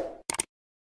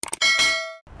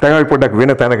 දැන් අපි පොඩ්ඩක්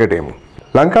වෙන තැනකට එමු.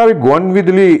 ලංකාවේ ගුවන්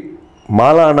විදුලි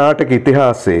මාලා නාටක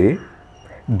ඉතිහාසයේ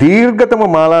දීර්ඝතම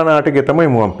මාලා නාටකය තමයි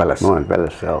මුවන් පැලැස්ස. මුවන්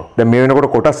පැලැස්ස. දැන් මේ වෙනකොට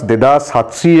කොටස්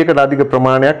 2700කට අධික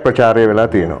ප්‍රමාණයක් ප්‍රචාරය වෙලා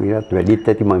තියෙනවා. ඊටත් වැඩිත්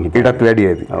ඇති මං හිතන්නේ. ඊටත් වැඩි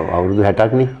ඇති. ඔව් අවුරුදු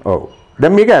 60ක් නේ. ඔව්.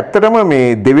 දැන් මේක ඇත්තටම මේ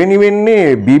දෙවෙනි වෙන්නේ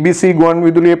BBC ගුවන්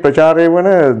විදුලියේ ප්‍රචාරය වන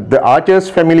The Archers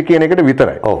Family කියන එකට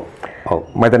විතරයි. ඔව්. ඔව්.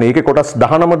 මම හිතන්නේ ඒකේ කොටස්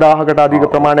 19000කට අධික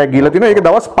ප්‍රමාණයක් ගිහිලා තිනවා. ඒක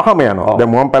දවස් 5ම යනවා.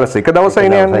 දැන් මුවන් පැලැස්ස එක දවසයි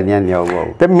යන්නේ.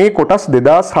 දැන් මේ කොටස්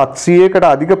 2700කට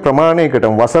අධික ප්‍රමාණයකට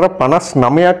වසර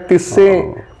 59ක් තිස්සේ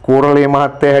කෝරළේ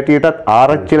මහත්තයා හැටියටත්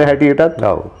ආරච්චිලා හැටියටත්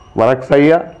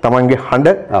වරක්සයියා තමන්ගේ හඬ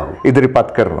ඉදිරිපත්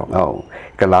කරනවා. ඔව්.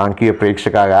 ඒක ලාංකීය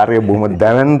ප්‍රේක්ෂකාගාරයේ බොහොම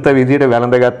දැවැන්ත විදිහට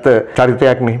වැළඳගත්ත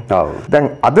චරිතයක් නේ. ඔව්. දැන්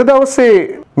අද දවසේ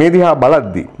මේ දිහා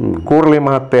බලද්දි කෝරළේ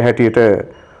මහත්තයා හැටියට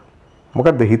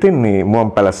මොකද්ද හිතෙන්නේ මුවන්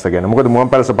පැලැස්ස ගැන? මොකද මුවන්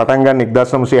පැලැස්ස පටන් ගන්න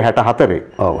 1964.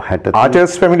 ඔව් 63.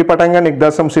 ආචර්ස් ෆැමිලි පටන් ගන්න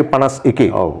 1951.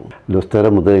 ඔව්. දොස්තර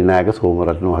මුදලි නායක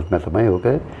සෝමරත්න මහත්මයා තමයි ඕක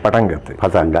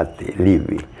පටන් ගත්තේ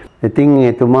ලිව්වේ. ඉතින්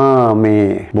එතුමා මේ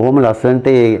බොහොම ලස්සනට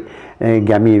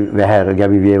ගැමි වැහැර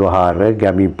ගැමි ව්‍යවහාර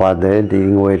ගැමි පද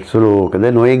ඉතින් ඔය ශ්ලෝකද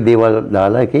නොයෙක් දේවල්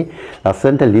දාලා ඒකේ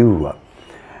ලස්සනට ලිව්වා.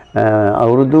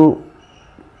 අවුරුදු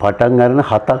පටන් ගන්න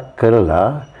 7ක් කරලා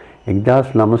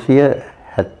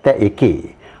 1971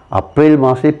 අප්‍රේල්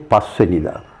මාසේ 5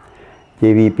 වෙනිදා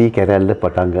JVP කැරැල්ල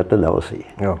පටන් ගත්ත දවසේ.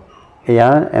 ඔව්.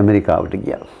 එයා ඇමරිකාවට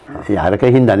ගියා. යාරක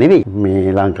හින්දා නෙවෙයි මේ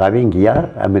ලංකාවෙන් ගියා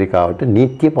ඇමරිකාවට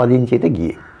නීත්‍ය පදිංචියට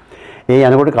ගියේ. ඒ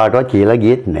යනකොට කාටවත් කියලා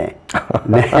ගියෙත් නැහැ.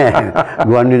 නෑ.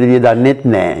 ගුවන් විදුලිය දන්නෙත්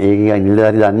නැහැ. ඒක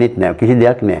නිලධාරි දන්නෙත් නැහැ. කිසි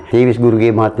දෙයක් නැහැ. තේවිස්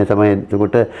ගුරුගේ මහත්මයා තමයි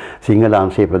එතකොට සිංහල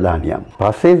අංශයේ ප්‍රධානියා.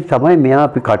 පස්සේ තමයි මෙයා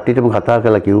අපි කට්ටියටම කතා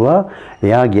කරලා කිව්වා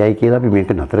එයා ගියයි කියලා අපි මේක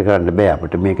නතර කරන්න බෑ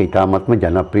අපිට. මේක ඉතාමත්ම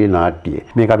ජනප්‍රිය නාට්‍යය.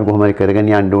 මේක අපි කොහොම හරි කරගෙන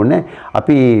යන්න ඕනේ.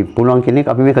 අපි පුළුවන් කෙනෙක්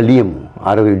අපි මේක ලියමු.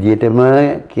 අර විදිහටම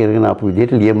කරගෙන ආපු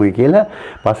විදිහට ලියමුයි කියලා.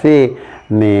 පස්සේ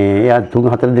මේ එයා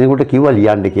 3-4 දිනකට කිව්වා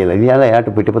ලියන්න කියලා. ලියලා එයාට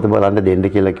පිටපත බලන්න දෙන්න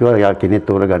කියලා කිව්වා. එයා කෙනෙක්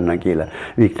තෝරගන්නවා කියලා.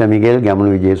 වික්ටර් මිගෙල්,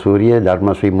 ගැමුණු විජේසූරිය,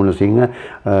 ධර්මශ්‍රී මුණසිංහ,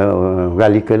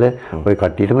 වැලිකල ඔය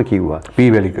කට්ටියටම කිව්වා. පී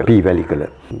වැලිකල.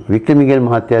 වික්ටර් මිගෙල්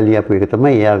මහත්තයා ලියපු එක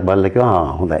තමයි එයා බලලා කිව්වා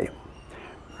හොඳයි.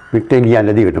 වික්ටර් ලියන්න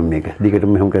දිගටම මේක. දිගටම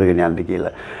මෙහෙම කරගෙන යන්න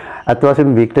කියලා. අත් වශයෙන්ම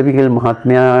වික්ටර් මිගෙල්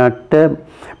මහත්මයාට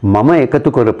මම එකතු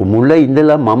කරපු මුල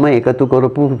ඉඳලා මම එකතු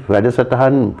කරපු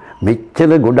වැඩසටහන් මෙච්චර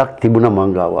ගොඩක් තිබුණා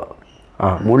මං ගාවා.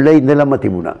 මුල්ල ඉඳලම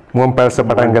තිබුණා. මුවන් පැලැස්ස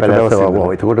පටන් ගත්ත දවසේ. ඔව්.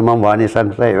 ඒකට මම වානේ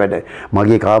සංසය වැඩ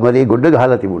මගේ කාමරේ ගොඩ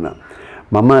ගහලා තිබුණා.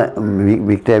 මම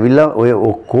වික්ටර් ඇවිල්ලා ඔය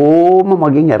ඔක්කොම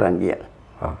මගෙන් අරන් ගියා.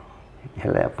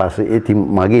 එහලා පස්සේ ඒ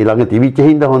මගේ ළඟ තිබිච්ච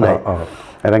හින්දා හොඳයි.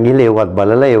 අරන් ගිහලා ඒවත්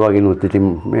බලලා ඒ වගේනුත් ඉතින්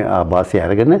මේ ආభాසය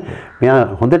අරගෙන මෙයා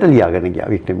හොඳට ලියාගෙන ගියා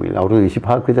වික්ටර් මිල්. අවුරුදු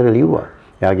 25ක් විතර ලිව්වා.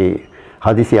 එයාගේ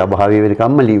හදිසි අභාවය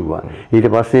වෙනකම්ම ලිව්වා. ඊට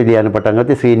පස්සේ ලියන්න පටන්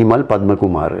ගත්තේ ශ්‍රීනිමල්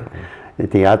පද්මකුමාර.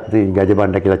 ඉතින් යාත්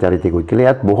ගජබණ්ඩ කියලා චරිතයකුත් කියලා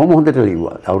යාත් බොහොම හොඳට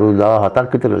ලිව්වා. අවුරුදු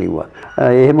 17ක් විතර ලිව්වා.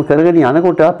 එහෙම කරගෙන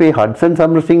යනකොට අපේ හඩ්සන්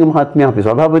සම්රසිංහ මහත්මයා අපේ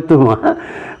සභාපතිතුමා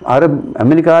අර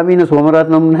ඇමරිකාවේ ඉන්න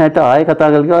සෝමරත්නම් නැහැට ආයෙ කතා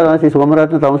කරලා කිව්වා ආසි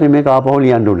සෝමරත්න තමසේ මේක ආපහු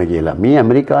ලියන්න ඕන කියලා. මේ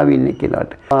ඇමරිකාවේ ඉන්නේ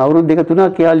කියලාට. අවුරුදු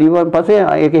 2-3ක් එයා ලිව්වන් පස්සේ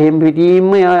ඒක හැම පිටින්ම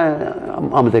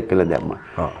අමතක කළා දැම්මා.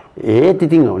 ඒත්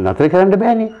ඉතින් නතර කරන්න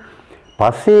බෑනේ.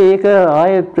 පස්සේ ඒක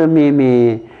ආයෙත් මේ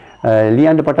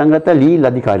ලියන්න පටන් ගත්තා ලී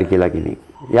ලදිකාරි කියලා කෙනෙක්.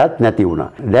 යත් නැති වුණා.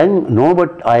 දැන්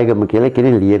නෝබට් ආයගම කියලා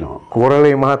කෙනෙක් ලියනවා.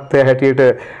 කෝරළේ මහත්තයා හැටියට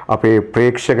අපේ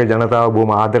ප්‍රේක්ෂක ජනතාව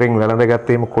බොහොම ආදරෙන්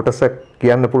වැළඳගත්තේ එහෙම කොටසක්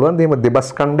කියන්න පුළුවන්ද? එහෙම දෙබස්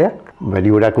ඛණ්ඩයක්? වැඩි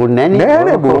ගොඩක් උන්නේ නැහැ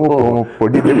නේ. බොහොම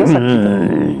පොඩි දෙබසක්.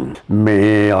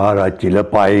 මේ ආරච්චිල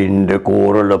පයින්ද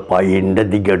කෝරළ පයින්ද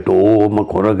දිගටම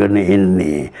කරගෙන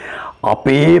එන්නේ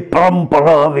අපේ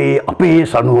පරම්පරාවේ අපේ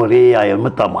සනුවරේ අයම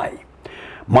තමයි.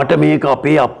 මට මේක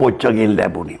අපේ අප්පොච්චගෙන්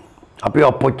ලැබුණේ. අපේ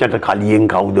අප්පොච්චට කලියෙන්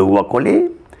කවුද වුවා කොලේ?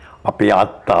 අපේ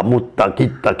අත්තා මුත්තා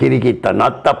කිත්තා කිරිකිත්තා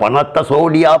නත්තා පනත්තා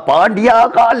සෝඩියා පාඩියා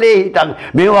කාලේ හිටන්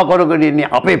මේවා කරගෙන ඉන්නේ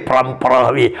අපේ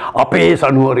පරම්පරාවේ අපේ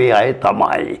සනුවරේ අය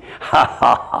තමයි.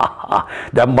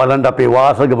 දැන් බලන්න අපේ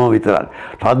වාසගම විතරක්.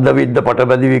 රද්ද විද්ද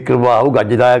පටබැදි වික්‍රමබාහු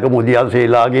ගජදායක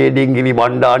මුදියන්සේලාගේ ඩිංගිලි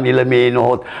බණ්ඩා නිලමේ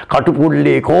නොහොත්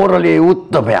කටුපුල්ලේ කෝරළේ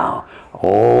උත්තමයා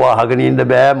ඕව අහගෙන ඉන්න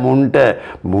බෑ මුන්ට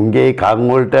මුන්ගේ කන්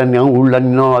වලට නිකන් උල්ලන්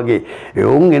ඉනවා වගේ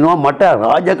එවුන් එනවා මට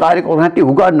රාජකාරී කරන හැටි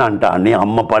උගන්වන්නට අනේ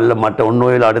අම්මා පල්ල මට ඔන්න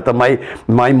ඔය වෙලාවට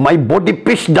තමයි my body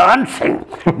pitch dancing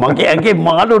මගේ ඇඟේ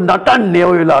මාළු නටන්නේ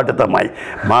ඔය වෙලාවට තමයි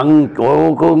මං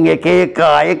ඕකුන් එක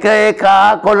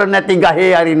කොළ නැති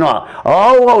ගහේ අරිනවා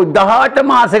ඔව් 18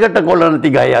 මාසෙකට කොළ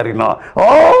නැති ගහේ අරිනවා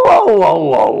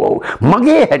ඔව්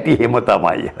මගේ හැටි එහෙම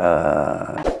තමයි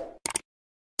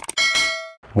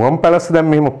මුවන් පැලස්ස දැන්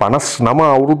මෙහෙම 59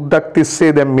 අවුරුද්දක්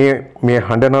තිස්සේ දැන් මේ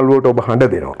හඬ නළුවට ඔබ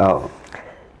හඬ දෙනවා. ඔව්.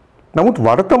 නමුත්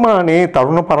වර්තමානයේ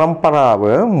තරුණ පරම්පරාව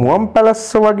මුවන් පැලස්ස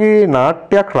වගේ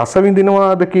නාට්‍යයක් රස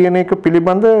විඳිනවාද කියන එක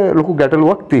පිළිබඳ ලොකු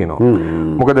ගැටලුවක් තියෙනවා.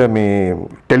 මොකද මේ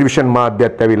ටෙලිවිෂන්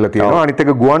මාධ්‍යයත් ඇවිල්ලා තියෙනවා. අනිත්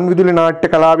එක ගුවන් විදුලි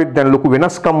නාට්‍ය කලාවෙත් දැන් ලොකු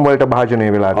වෙනස්කම් වලට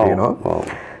භාජනය වෙලා තියෙනවා.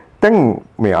 දැන්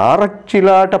මේ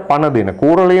ආරච්චිලාට පණ දෙන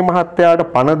කෝරළේ මහත්තයාට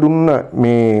පණ දුන්න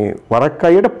මේ වරක්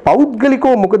අයියට පෞද්ගලිකව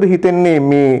මොකද හිතෙන්නේ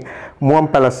මේ මුවන්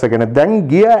පැලස්ස ගැන දැන්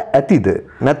ගිය ඇතිද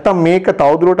නැත්නම් මේක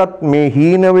තවදුරටත් මේ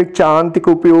හීන වෙච්ච ආන්තික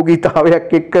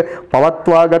උපයෝගීතාවයක් එක්ක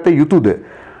පවත්වා ගත යුතුද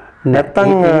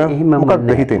නැත්නම් මොකක්ද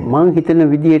හිතෙන්නේ මම හිතන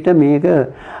විදිහට මේක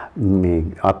මේ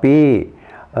අපේ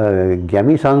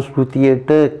ගැමි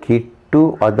සංස්කෘතියට කිට්ටු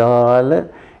අදාළ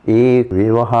ඒ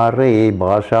ව්‍යවහාර ඒ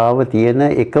භාෂාව තියෙන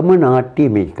එකම නාට්‍ය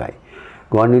මේකයි.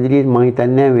 ගුවන් විදුලියේ මම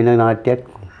හිතන්නේ වෙන නාට්‍යයක්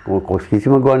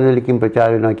කිසිම ගුවන් විදුලියකින් ප්‍රචාර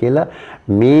වෙනවා කියලා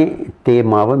මේ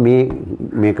තේමාව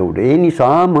මේක උඩ. ඒ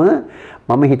නිසාම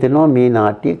මම හිතනවා මේ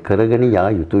නාට්‍ය කරගෙන යා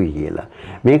යුතුයි කියලා.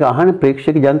 මේක අහන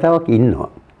ප්‍රේක්ෂක ජනතාවක් ඉන්නවා.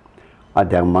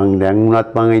 දැන්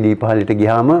උනත් මම දීපහලට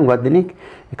ගියාම උගත් දෙනෙක්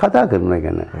කතා කරනවා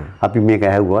ගැන. අපි මේක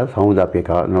ඇහුවා සමුද අපේ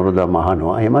නරදම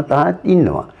අහනවා. එහෙමත් අහත්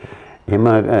ඉන්නවා. එහෙම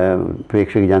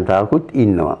ප්‍රේක්ෂක ජනතාවකුත්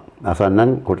ඉන්නවා.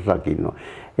 අසන්නන් කොටසක් ඉන්නවා.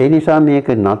 ඒ නිසා මේක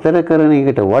නතර කරන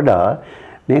එකට වඩා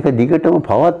මේක දිගටම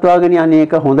පවත්වාගෙන යන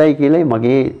එක හොඳයි කියලායි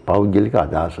මගේ පෞද්ගලික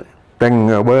අදහස. දැන්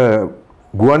ඔබ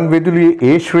ගුවන් විදුලියේ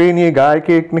ඒ ශ්‍රේණියේ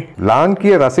ගායකයෙක්නේ.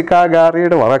 ලාංකීය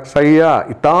රසිකාගාරයට වරක්සයියා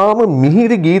ඉතාම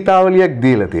මිහිරි ගීතාවලියක්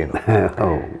දීලා තියෙනවා.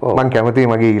 ඔව්. මම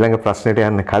කැමතියි මගේ ඊළඟ ප්‍රශ්නෙට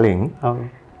යන්න කලින්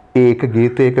ඒක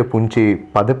ගීතයක පුංචි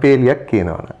පදපේලියක්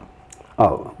කියනවනේ.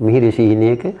 ඔව්. මිහිරි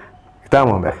සිහිනයක ඉතාම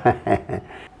හොඳයි.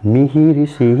 මිහිරි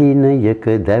සිහිනයක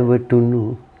දැවටුණු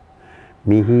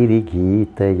මිහිරි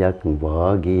ගීතයක්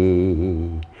වාගේ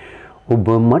ඔබ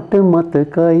මට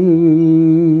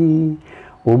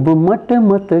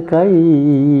මතකයි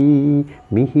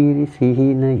මිහිරි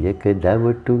සිහිනයක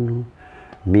දැවටුණු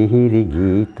මිහිරි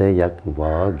ගීතයක්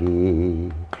වාගේ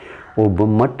ඔබ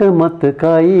මට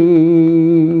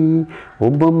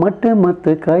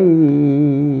මතකයි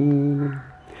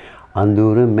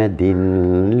අඳුර මැදින්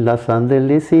ලසඳ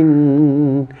ලෙසින්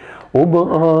ඔබ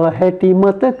හැටි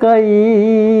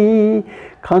මතකයි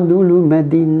කඳුළු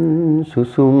මැදින්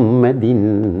සුසුම්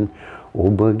මැදින්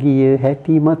ඔබ ගිය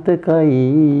හැටි මතකයි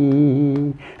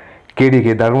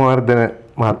කේඩීගේ ධර්මවර්ධන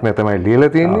මහත්මයා තමයි ලියලා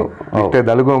තියෙන්නේ. වික්ටර්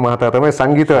දලුගම මහතා තමයි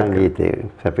සංගීතය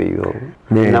සැපයුවෝ.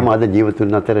 නම අද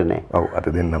ජීවතුන් අතර නැහැ. ඔව් අද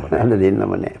දෙන්නම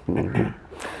නැහැ.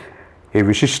 ඒ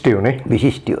විශිෂ්ටයෝනේ.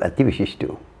 විශිෂ්ටයෝ අති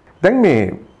විශිෂ්ටයෝ. දැන් මේ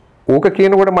ඕක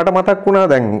කියනකොට මට මතක් වුණා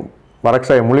දැන්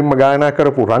වරක්සය මුලින්ම ගායනා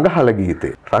කරපු රංගහල ගීතය.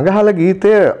 රංගහල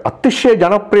ගීතය අතිශය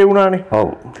ජනප්‍රිය වුණානේ. ඔව්.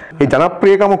 ඒ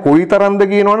ජනප්‍රියකම කොයිතරම්ද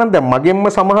කියනවනම් දැන් මගෙන්ම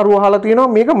සමහරව අහලා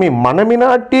තියෙනවා මේක මේ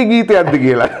මනමිනාට්‍ය ගීතයක්ද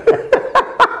කියලා.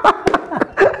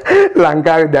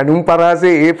 ලංකාවේ දැනුම්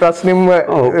පරාසයේ ඒ ප්‍රශ්නෙම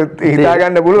හිතා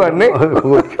ගන්න පුළුවන් නේ.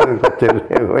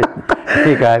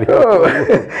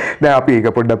 දැන් අපි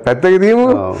ඒක පොඩ්ඩක් පැත්තක තියමු.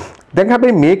 දැන්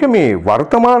හැබැයි මේක මේ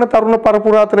වර්තමාන තරුණ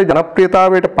පරපුර අතර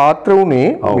ජනප්‍රියතාවයට පාත්‍ර වුණේ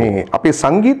මේ අපේ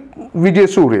සංගීත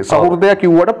විජේසූරිය සහෘදයා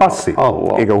කිව්වට පස්සේ.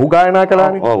 ඒක ඔහු ගායනා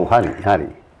කළානේ. ඔව් හරි.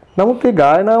 නමුත් ඒ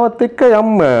ගායනාවත් එක්ක යම්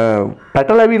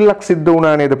පැටලැවිල්ලක් සිද්ධ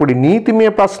වුණා නේද? පොඩි නීතිමය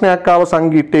ප්‍රශ්නයක් ආව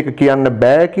සංගීතයක කියන්න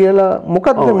බෑ කියලා.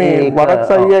 මොකද්ද මේ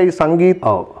වරක්සයියයි සංගීත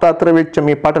අතර වෙච්ච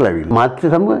මේ පැටලැවිල්ල?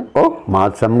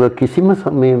 මාත් සමග කිසිම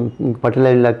මේ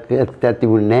පැටලැවිල්ලක්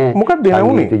තිබුණේ නෑ. මොකක්ද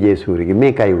වුනේ? විජේසූරියගේ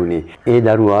මේකයි වුනේ. ඒ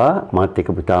දරුවා මාත්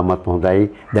එක්ක පුතාමත් හොඳයි.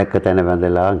 දැක්ක තැන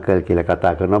වැඳලා අංකල් කියලා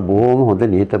කතා කරන බොහොම හොඳ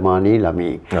නිහතමානී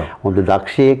ළමයෙක්. හොඳ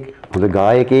දක්ෂයෙක්, හොඳ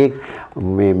ගායකයෙක්,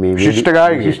 මේ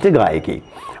විශිෂ්ට ගායකයෙක්.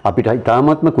 අපිට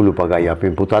ඉතාමත්ම කුළුපගයි අපේ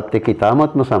පුතත් එක්ක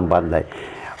ඉතාමත්ම සම්බන්ධයි.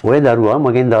 ඔය දරුවා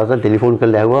මගෙන් දවසක් ටෙලිෆෝන්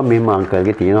කරලා ඇහුවා මෙන්න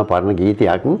අංකල්ගේ තියෙනවා පරණ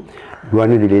ගීතයක්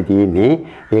ගුවන් විදුලියේ තියෙන්නේ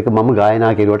ඒක මම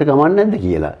ගායනා කරුවට කමක් නැද්ද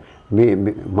කියලා.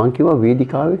 මම කිව්වා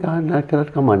වේදිකාවේ ගායනා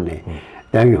කරලා කමක් නැහැ.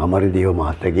 දැන් අමරදේව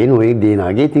මහත්තයාගෙන් ඔය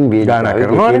දේනාගේ ඉතින්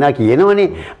වේදිකාවේ කියනවනේ.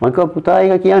 මම කිව්වා පුතා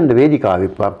ඒක කියන්න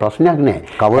වේදිකාවේ ප්‍රශ්නයක් නැහැ.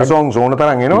 කවර් සොන්ග්ස් ඕන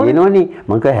තරම් එනවනේ.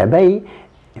 මම කිව්වා හැබැයි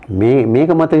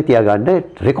මේක මතක තියාගන්න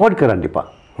රෙකෝඩ් කරන්න එපා.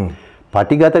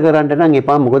 පටිගත කරන්න නම්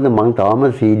එපා. මොකද මම තාම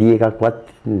CD එකක්වත්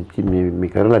මේ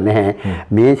කරලා නැහැ.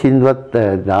 මේ සින්දුවත්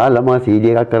දාලා මම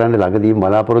CD එකක් කරන්න ළඟදී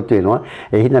බලාපොරොත්තු වෙනවා.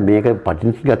 ඒ හින්දා මේක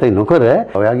පටිගත නොකර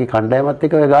ඔයාගේ කණ්ඩායමත්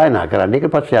එක්ක ගායනා කරන්න. ඒක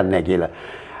පස්සේ යන්නේ නැහැ කියලා.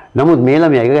 නමුත් මේ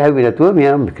ළමයා එක හැවි නැතුව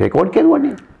මෙයා රෙකෝඩ්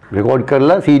කරුවානේ. රෙකෝඩ්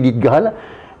කරලා CD එක ගහලා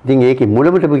ඉතින් ඒකේ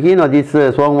මුලමටම කියනවා this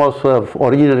song was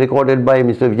originally recorded by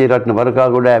Mr. Wijeratne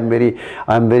Warakagoda.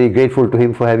 I am very grateful to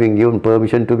him for having given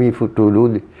permission to me to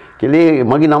do කියලා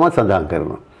මගේ නම සඳහන්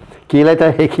කරනවා. කියලා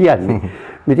තමයි කියන්නේ.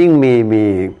 ඉතින්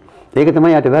මේ ඒක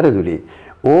තමයි යට වැරදුනේ.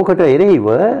 ඕකට එරෙහිව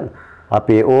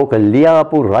අපේ ඕක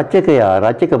ලියාපු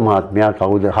රචක මහත්මයා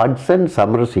කවුද? හඩ්සන්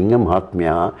සමරසිංහ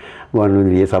මහත්මයා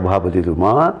වනුලියේ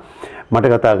සභාපතිතුමා මට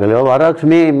කතා කළා වරක්ස්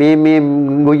මේ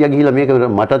ගොයියා ගිහිලා මේක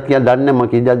මටත් කියලා දන්නේ මම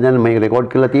කිව්දක් දන්නේ මේක රෙකෝඩ්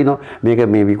කරලා තිනවා මේක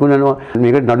මේ විකුණනවා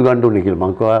මේකට නඩු ගන්න ඕනේ කියලා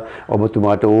මං කිව්වා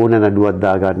ඔබතුමාට ඕන නඩුවක්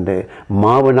දාගන්න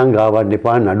මාව නම් ගාවන්න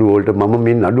එපා නඩු වලට මම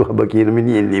මේ නඩු හබ කියන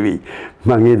මිනිහෙන් නෙවෙයි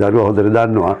මම ඒ දරුවා හොඳට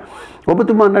දන්නවා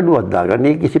ඔබතුමා නඩුවක් දාගන්න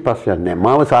ඒක කිසි ප්‍රශ්නයක් නැහැ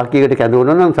මාව සාක්කියකට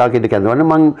කැඳවනවා නම් සාක්කියට කැඳවන්න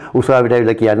මං උසාවියට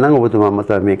ඇවිල්ලා කියන්නම් ඔබතුමා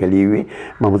මට මේක ලිව්වේ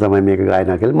මම තමයි මේක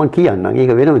ගායනා කළේ මං කියන්නම්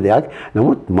ඒක වෙනම දෙයක්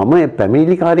නමුත් මම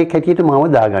පැමිණිලිකාරයෙක් හැටියට මාව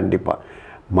දාගන්න එපා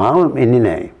මාව එන්නේ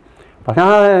නැහැ.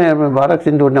 පස්සේ වරක්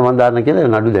සින්දුවට මම දාන්න කියලා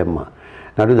නඩු දැම්මා.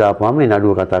 නඩු දාපුවාම මේ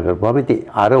නඩුව කතා කරපුවාම ඉතින්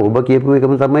අර ඔබ කියපු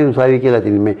එකම තමයි උසාවිය කියලා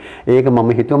තින්නේ මේ. ඒක මම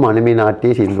හිතුවා මනමේ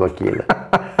නාට්‍යයේ සින්දුවක් කියලා.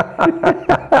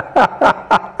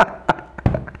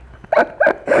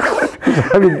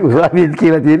 උසාවිය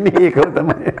කියලා තින්නේ ඒකම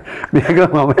තමයි. මේක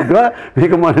මම හිතුවා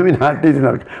මේක මනමේ නාට්‍යයේ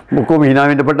සින්දුවක්. මොකෝ හිනා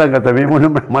වෙන්න පටන් ගත්තා මේ මොන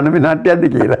මනමේ නාට්‍යයක්ද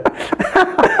කියලා.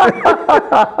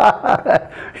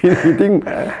 ඉතින්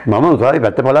මම උසාවි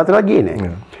පැත්ත පළාතට ගියේ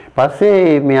නෑ.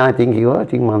 පස්සේ මෙයා ඉතින් කිව්වා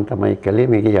ඉතින් මම තමයි කළේ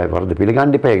මේකේ වරද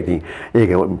පිළිගන්න එපා. ඉතින්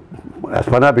ඒක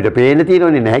අස්පනා අපිට පේන්න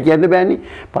තියෙනවනේ නැහැ කියන්න බෑනේ.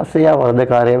 පස්සේ යා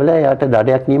වරදකාරය වෙලා එයාට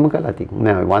දඩයක් නියම කළා. ඉතින්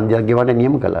නෑ වන්දියක් ගෙවන්න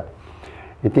නියම කළා.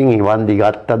 ඉතින් ඒ වන්දි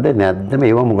ගත්තද නැද්ද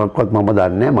මේව මොකක්වත් මම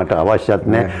දන්නේ නෑ. මට අවශ්‍යත්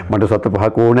නෑ. මට සත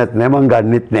පහක ඕනෙත් නෑ. මං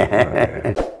ගන්නෙත්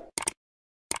නෑ.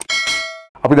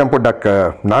 අපි දැන් පොඩ්ඩක්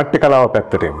නාට්‍ය කලාව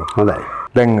පැත්තට එමු. හොඳයි.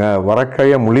 දැන් වරක්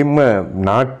අය මුලින්ම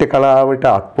නාට්‍ය කලාවට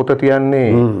අත්පොත තියන්නේ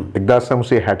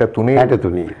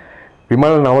 1963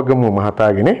 විමල් නවගම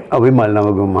මහතාගේනේ. ඔව් විමල්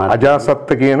නවගම මහතා.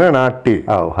 අජාසත්ත කියන නාට්‍යය.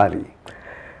 ඔව් හරි.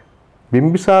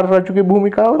 බිම්බිසාර රජුගේ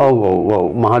භූමිකාව?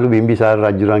 ඔව් මහලු බිම්බිසාර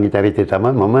රජුරන්ගේ චරිතය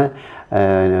තමයි මම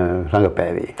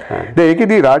රංගපෑවේ. දැන්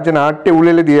ඒකෙදී රාජ්‍ය නාට්‍ය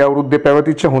උළෙලදී අවුරුද්දේ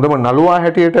පැවතිච්ච හොඳම නළුවා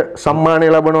හැටියට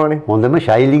සම්මානය ලබනවානේ. හොඳම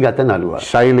ශෛලීගත නළුවා.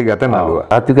 ශෛලීගත නළුවා.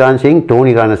 අතුකාංශයෙන්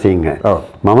ටෝනි රණසිංහ.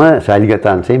 මම ශෛලීගත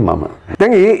අංශයෙන් මම.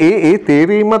 දැන් ඒ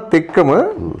තේරීමත් එක්කම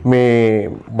මේ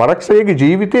වරක්සයගේ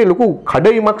ජීවිතේ ලොකු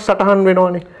කඩයිමක් සටහන්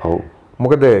වෙනවානේ. ඔව්.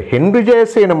 මොකද හෙන්රි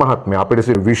ජයසේන මහත්මයා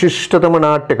අපිට විශිෂ්ටතම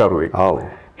නාට්‍යකරුවෙක්. ඔව්.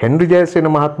 හෙන්රි ජයසේන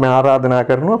මහත්මයා ආරාධනා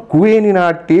කරනවා කුවේණි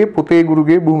නාට්‍යයේ පුතේ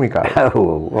ගුරුගේ භූමිකාව.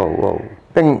 ඔව්.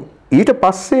 දැන් ඊට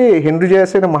පස්සේ හෙන්රි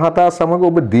ජයසේන මහතා සමග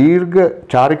ඔබ දීර්ඝ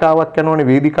චාරිකාවක් යනවනේ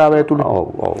වේදිකාව ඇතුළේ.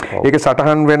 ඔව්. ඒක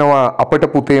සටහන් වෙනවා අපට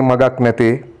පුතේ මගක්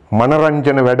නැතේ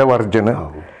මනරංජන වැඩවර්ජන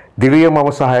දිරිය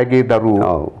මව සහයගේ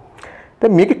දරුවෝ. ඔව්.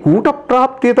 දැන් මේකේ කූට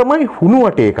ප්‍රාප්තිය තමයි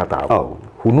හුණුවටේ කතාව. ඔව්.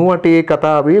 හුණුවටේ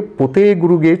කතාවේ පුතේ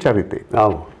ගුරුගේ චරිතය.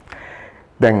 ඔව්.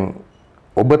 දැන්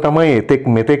ඔබ තමයි එතෙක්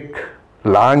මෙතෙක්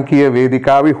ලාංකීය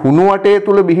වේදිකාවේ හුණුවටේ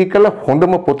තුල බිහි කළ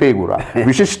හොඳම පොතේ ගුරා.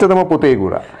 විශිෂ්ටතම පොතේ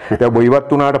ගුරා. දැන් ඔබ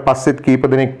ඉවත් වුණාට පස්සෙත් කීප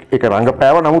දෙනෙක් ඒක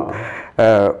රංගපෑවා. නමුත්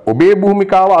ඔබේ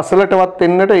භූමිකාව අසලටවත්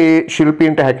එන්නට ඒ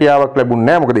ශිල්පීන්ට හැකියාවක් ලැබුණේ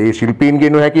නැහැ. මොකද ඒ ශිල්පීන්ගේ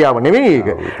නෝ හැකියාව නෙවෙයි ඒක.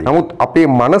 නමුත් අපේ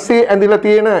මනසේ ඇඳිලා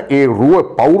තියෙන ඒ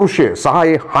රුව පෞරුෂය සහ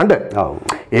ඒ හඬ.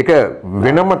 ඒක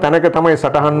වෙනම තැනක තමයි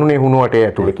සටහන් වුණේ හුණුවටේ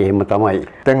ඇතුළේ. ඒක එහෙම තමයි.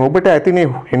 දැන් ඔබට ඇතිනේ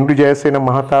හෙන්රි ජයසේන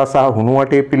මහතා සහ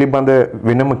හුණුවටේ පිළිබඳ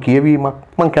වෙනම කියවීමක්.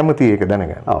 මම කැමතියි ඒක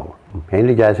දැනගන්න. ඔව්.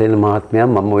 හෙන්රි ජයසේන මහත්මයා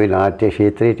මම ওই නාට්‍ය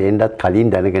ක්ෂේත්‍රයට එන්නත්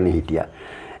කලින් දැනගෙන හිටියා.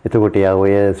 එතකොට යා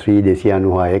ඔය ශ්‍රී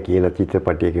 296 කියලා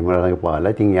චිත්‍රපටයකම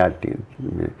රඟපාලා. ඉතින් යාට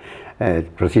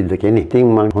ප්‍රසිද්ධ කෙනෙක්. ඉතින්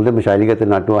මම හොඳම ශෛලීගත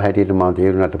නටුවා හැටියට මම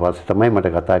තේරුණාට පස්සේ තමයි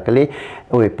මට කතා කළේ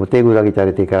ඔය පුතේ ගුරුගේ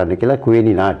චරිතය කරන්න කියලා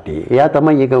කුවේණි නාට්‍යයේ. එයා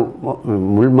තමයි ඒක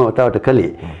මුල්ම වතාවට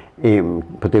කළේ. ඒ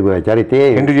පුතේ ගුරුගේ චරිතයේ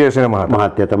හෙන්රි ජයසේන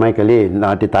මහත්තයා තමයි කළේ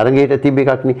නාට්‍ය තරඟයට තිබ්බ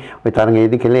එකක්නේ. ওই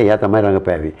තරඟයේදී කළේ එයා තමයි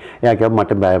රඟපෑවේ. එයා කිව්වා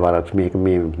මට බය වරක්ස් මේක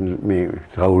මේ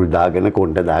රවුල් දාගෙන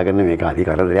කොණ්ඩ දාගෙන මේක හරි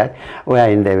කරදරයක්. ඔයා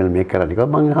එන්න ඇවිල්ලා මේක කරන්න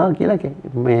කිව්වා. මං හා කියලා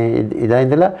මේ එදා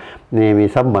ඉඳලා මේ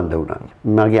සම්බන්ධ වුණා.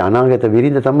 මගේ අනාගත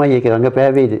බිරිඳ තමයි ඒක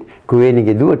රඟපෑවේ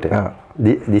කුවේණිගේ දුවට.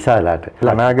 දිසාලාට.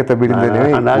 අනාගත බිරිඳ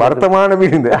නෙවෙයි වර්තමාන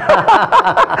බිරිඳ.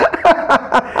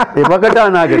 එවකට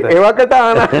අනාගත. එවකට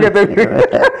අනාගත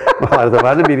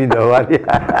වර්තමාන බිරිඳ වගේ.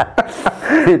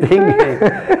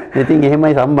 ඉතින්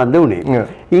එහෙමයි සම්බන්ධ වුණේ.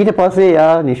 ඊට පස්සේ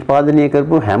යා නිෂ්පාදනය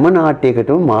කරපු හැම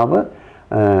නාට්‍යයකටම මාව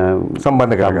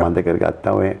සම්බන්ධ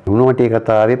කරගත්තා. ඔය හුණුවටේ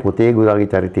කතාවේ පුතේ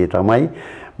ගුරුගේ චරිතය තමයි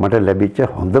මට ලැබිච්ච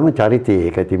හොඳම චරිතය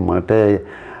ඒක. ඉතින් මට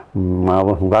මාව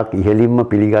හුඟක් ඉහළින්ම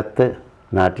පිළිගත්ත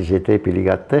නාට්‍ය ක්ෂේත්‍රයේ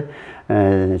පිළිගත්ත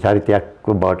චරිතයක්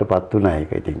බවට පත් වුණා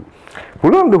ඒක. ඉතින්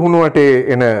පුළුවන් දුහුණුවටේ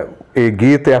එන ඒ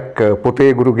ගීතයක්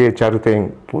පොතේ ගුරුගේ චරිතයෙන්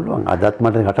පුළුවන් අදත්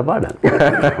මට කටපාඩම්.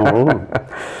 ඔව්.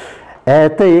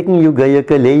 ඈත එක් යුගයක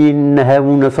ලෙයින්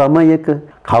හැවුන සමයක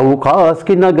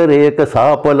කවුකාස්කි නගරයක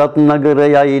සාපලත්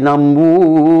නගරයයි නම්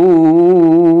වූ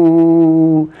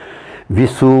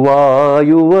විසුවා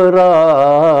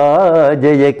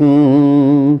යුවරාජයෙක්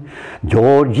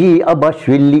ජෝර්ජි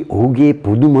අබශ්විල්ලි ඔහුගේ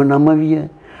පුදුම නම විය.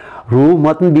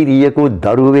 රූමත් බිරියකු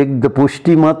දරුවෙක්ද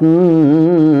පුෂ්ටිමත්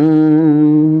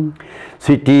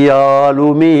සිටියාලු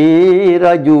මේ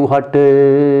රජුහට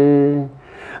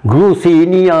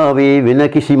ගෘසීනියාවේ වෙන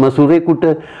කිසිම සුරෙකුට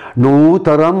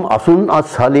නූතරම් අසුන්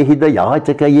අස්හලෙහිද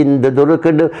යාචකයින්ද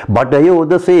දොරකඩ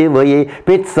බඩයෝද සේවයේ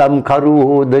පෙත්සම්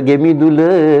කරුවෝද ගෙමිදුල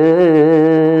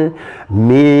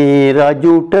මේ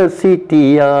රජුට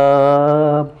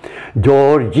සිටියා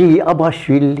ජෝර්ජි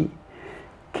අබශ්විල්ලි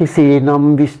කෙසේ නම්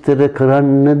විස්තර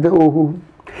කරන්නද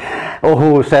ඔහු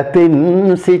සැපෙන්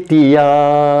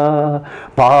සිටියා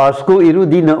පාස්කු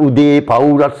ඉරුදින උදේ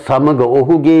පවුරත් සමග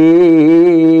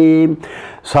ඔහුගේ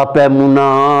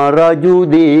සපැමුණා රජු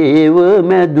දේව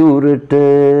මැදුරට.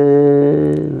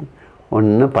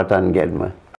 ඔන්න පටන් ගැන්ම.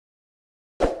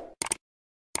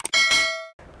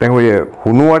 දැන් ඔය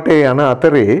හුණුවටේ යන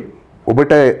අතරේ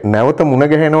ඔබට නැවත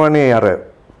මුණ ගැහෙනවනේ අර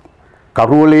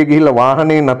කරුවලේ ගිහිල්ලා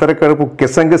වාහනේ නතර කරපු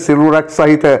කෙසඟ සිරුරක්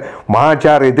සහිත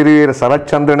මහාචාර්ය ඉදිරිවේර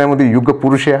සරච්චන්ද්‍ර නැමැති යුග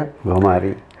පුරුෂයා. කොහොම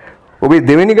හරි. ඔබේ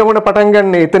දෙවෙනි ගමන පටන්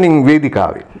ගන්න එතනින්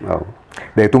වේදිකාවේ. ඔව්.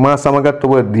 දැන් එතුමා සමගත්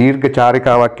ඔබ දීර්ඝ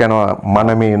චාරිකාවක් යනවා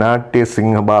මනමේ නාට්‍ය,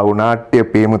 සිංහබාහු නාට්‍ය,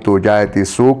 පේමතෝ ජායති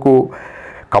සෝකෝ,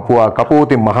 කපුවා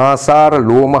කපෝති මහාසාර,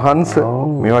 ලෝමහංස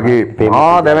මේ වගේ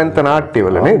මහා දැවැන්ත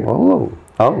නාට්‍යවල නේද? ඔව් ඔව්.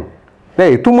 ඔව්.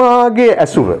 දැන් එතුමාගේ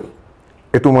ඇසුර,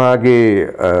 එතුමාගේ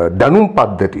දැනුම්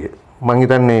පද්ධතිය මං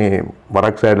හිතන්නේ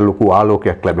වරක්සෑට ලොකු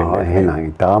ආලෝකයක් ලැබෙනවා. එහෙනම්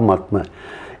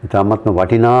ඉතාමත්ම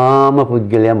වටිනාම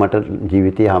පුද්ගලයා මට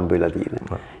ජීවිතේ හම්බ වෙලා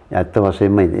තියෙනවා. ඇත්ත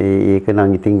වශයෙන්ම ඒක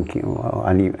නම් ඉතින්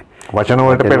වචන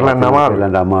වලට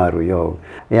පෙරලන්න අමාරුයි. ඔව්.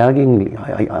 එයාගෙන්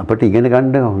අපිට ඉගෙන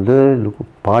ගන්න හොඳ ලොකු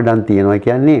පාඩම් තියෙනවා.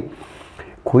 කියන්නේ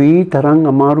කොයි තරම්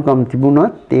අමාරුකම්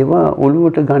තිබුණත් ඒවා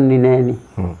ඔළුවට ගන්නෙ නෑනේ.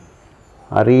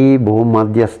 හරි බොහොම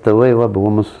මධ්‍යස්තව ඒවා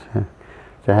බොහොම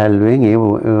සැහැල්ලුවෙන්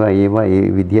ඒවා ඒ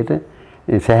විදියට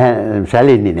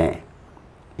සැලෙන්නේ නෑ.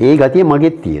 ඒ ගතිය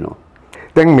මගෙත් තියෙනවා.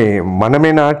 දැන් මේ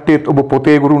මනමේ නාට්‍යයේත් ඔබ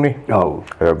පොතේ ගුරුනේ. ඔව්.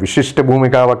 විශිෂ්ට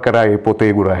භූමිකාවක් කරා ඒ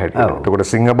පොතේ ගුරා හැටියට. එතකොට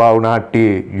සිංහබාහු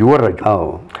නාට්‍යයේ යුව රජු. ඔව්.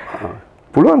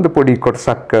 පුළුවන් ද පොඩි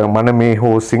කොටසක් මනමේ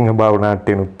හෝ සිංහබාහු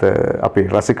නාට්‍යනුත් අපේ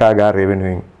රසිකාගාරය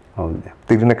වෙනුවෙන් ඔව්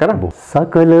තිරින කරමු.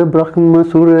 සකල බ්‍රහ්ම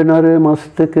සුර නර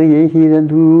මස්තකයෙහි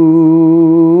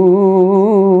රැඳූ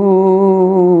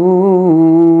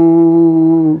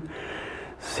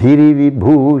සිරි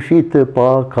විභූෂිත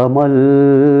පාකමල්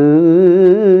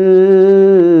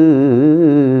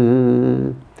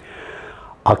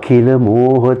අඛිල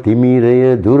මෝහ තිමිරය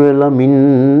දුරලමින්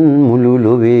මුළු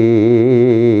ලොවේ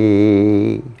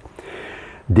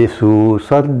දෙසූ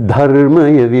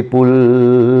සද්ධර්මය විපුල්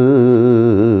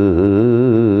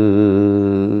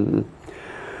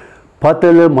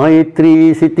පතල මෛත්‍රී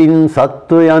සිතින්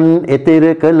සත්වයන් එතෙර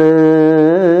කළ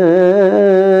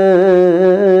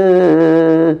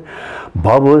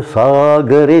භව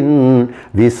සාගරෙන්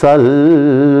විසල්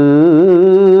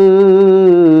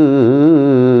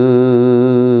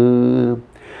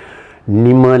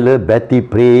නිමල බැති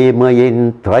ප්‍රේමයෙන්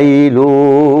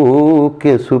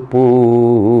ත්‍රිලෝක්‍ය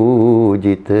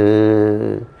සුපූජිත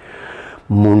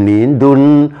මුනිඳුන්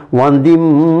වන්දිම්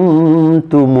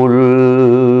තුමුල්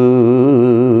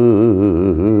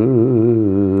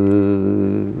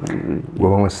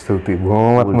බොහොම ස්තුතියි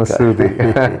බොහොමත්ම ස්තුතියි.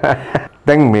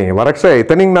 දැන් මේ වරක්ෂා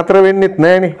එතනින් නතර වෙන්නෙත්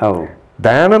නෑනේ. ඔව්.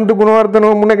 දයානන්ද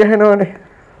ගුණවර්ධනව මුණ ගැහෙනවනේ.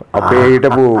 අපේ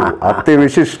හිටපු අත්‍ය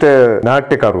විශිෂ්ට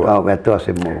නාට්‍යකරුවා. ඔව් ඇත්ත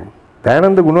වශයෙන්ම.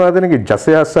 දයානන්ද ගුණවර්ධනගේ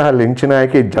ජසය සහ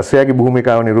ලෙන්චනායකගේ ජසයාගේ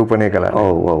භූමිකාව නිරූපණය කළා.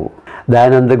 ඔව් ඔව්.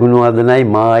 දයානන්ද ගුණවර්ධනයි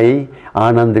මායි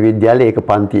ආනන්ද විද්‍යාලයේ එක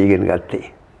පන්ති ඉගෙන ගත්තේ.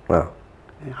 ඔව්.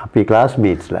 අපි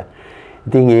ක්ලාස්මේට්ස්ලා.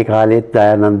 ඉතින් ඒ කාලෙත්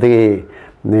දයානන්දගේ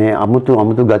මේ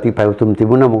අමුතු ගති පැවතුම්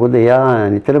තිබුණා. මොකද එයා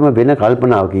නිතරම වෙන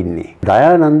කල්පනාවක ඉන්නේ.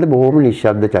 දයානන්ද බොහොම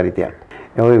නිශ්ශබ්ද චරිතයක්.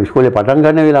 ඔය ඉස්කෝලේ පටන්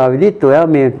ගන්න වෙලාවෙදිත් ඔයා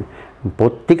මේ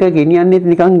පොත් ටික ගෙනියන්නේත්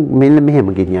නිකන් මෙන්න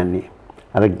මෙහෙම ගෙනියන්නේ.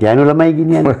 අර ගෑනු ළමයි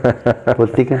ගෙනියන්නේ පොත්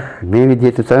ටික මේ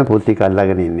විදිහට තමයි පොත් ටික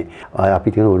අල්ලගෙන ඉන්නේ.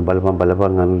 අපි කියන උන්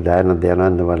බලපන් අනු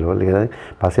දයානන්ද බලවල කියලා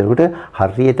පස්සෙකට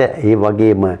හරියට ඒ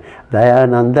වගේම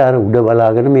දයානන්ද අර උඩ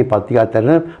බලාගෙන මේ පත් ටික අතරන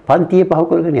පන්තියේ පහ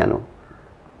කරගෙන යනවා.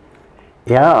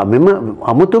 එයා මෙම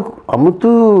අමුතු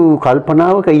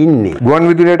කල්පනාවක ඉන්නේ. ගුවන්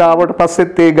විදුලියට ආවට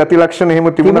පස්සෙත් ඒ ගති ලක්ෂණ එහෙම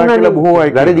තිබුණා කියලා බොහෝ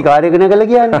අය වැරදි කාර්යයක් නැගලා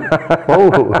කියන්නේ.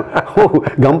 ඔව්. ඔව්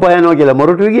ගම්පා යනවා කියලා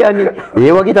මොරටු කියන්නේ.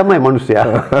 ඒ වගේ තමයි මිනිස්සයා.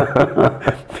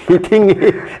 ඉතින්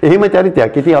එහෙම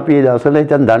චරිතයක්. ඉතින් අපි ඒ දවස්වල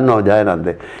ඉතින් දන්නවා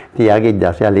ජයනන්ද. ඉතින් යාගේ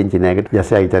ජසයා ලින්චි නෑකට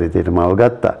ජසයාගේ චරිතයට මාව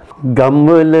ගත්තා.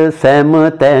 ගම්වල සෑම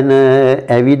තැන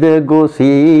ඇවිද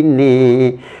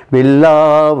ගොසින්නේ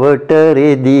වෙල්ලාවට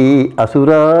රෙදි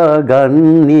අසුරා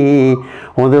ගන්නේ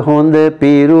හොඳ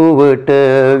පිරුවට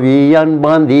වියන්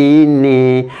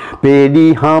බඳින්නේ පෙඩි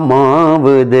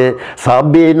හමාවද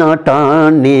සබේ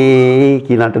නටන්නේ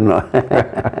කියලා නටනවා.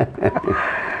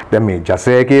 දැන් මේ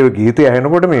ජසයකේ ගීතය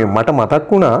ඇහෙනකොට මේ මට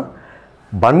මතක් වුණා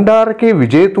බණ්ඩාරකේ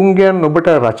විජේතුංගයන් ඔබට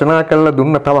රචනා කරලා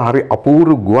දුන්න තව හරි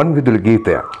අපූර්ව ගුවන් විදුලි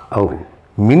ගීතයක්. ඔව්.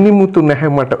 මිනිමුතු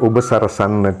නැහැ මට ඔබ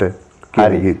සරසන්නට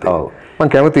කියන ගීතය. ඔව්. මම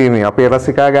කැමතියි මේ අපේ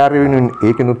රසිකාගාරය වෙනුවෙන්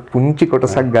ඒකිනුත් පුංචි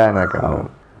කොටසක් ගායනා කරනවා.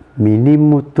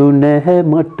 මිනිමුතු නැහැ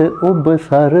මට ඔබ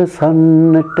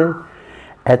සරසන්නට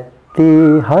ඇත්තේ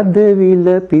හදවිල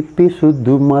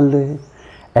පිපිසුදු මල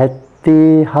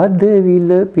ඇත්තේ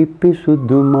හදවිල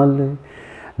පිපිසුදු මල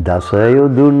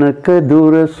දසයොදුනක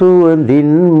දුර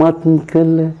සුවඳින් මත්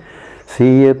කළ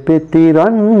සිය පෙති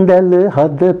රන්දැල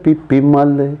හද පිපි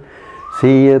මල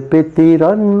සිය පෙති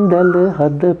රන්දැල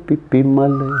හද පිපි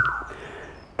මල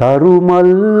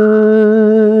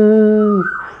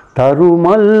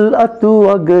තරුමල් අතු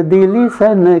අගදිලි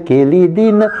සැන කෙලි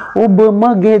දින ඔබ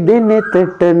මගේ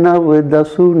දෙනෙතට නව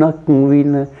දසුනක්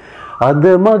වින අද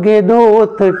මගේ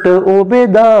දෝතට ඔබේ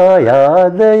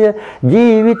දායාදය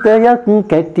ජීවිතයක්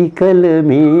කැටි කළ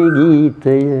මේ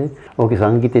ගීතය. ඕකේ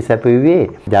සංගීතය සැපුවේ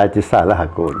ජයතිස්ස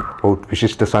අලහකෝන්. ඔව්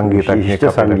විශිෂ්ට සංගීතඥයෙක්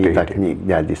සංගීතඥයෙක්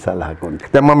ජයතිස්ස අලහකෝන්.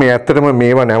 දැන් මම මේ ඇත්තටම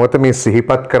මේවා නැවත මේ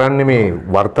සිහිපත් කරන්නේ මේ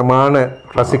වර්තමාන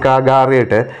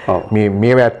රසිකාගාරයට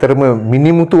මේවා ඇත්තටම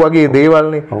මිනිමුතු වගේ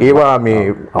දේවල්නේ. ඒවා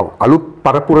මේ අලුත්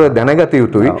පරපුර දැනගත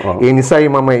යුතුයි. ඒ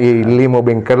නිසායි මම මේ ඉල්ලීම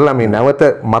ඔබෙන් කරලා මේ නැවත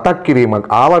මතක්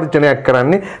කිරීමක් ආවර්ජනයක්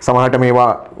කරන්නේ. සමහරට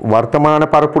මේවා වර්තමාන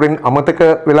පරපුරෙන් අමතක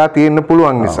වෙලා තියෙන්න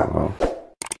පුළුවන් නිසා.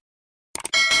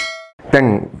 දැන්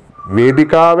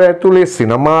වේදිකාව ඇතුලේ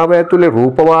සිනමාව ඇතුලේ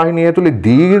රූපවාහිනිය ඇතුලේ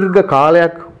දීර්ඝ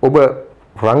කාලයක් ඔබ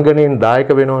රංගනයෙන් දායක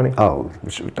වෙනවනේ. ඔව්.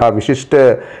 විශිෂ්ට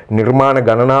නිර්මාණ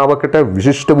ගණනාවකට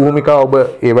විශිෂ්ට භූමිකා ඔබ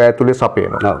ඒවා ඇතුලේ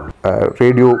සපයනවා.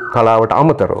 රේඩියෝ කලාවට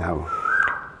අමතරව.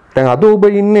 දැන් අද ඔබ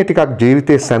ඉන්නේ ටිකක්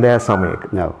ජීවිතයේ සැඳෑ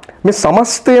සමයක. මේ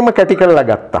සමස්තයම කැටි කරලා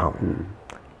ගත්තාම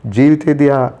ජීවිතේ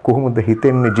දිහා කොහොමද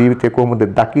හිතෙන්නේ? ජීවිතේ කොහොමද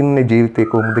දකින්නේ? ජීවිතේ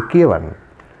කොහොමද කියවන්නේ?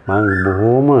 මම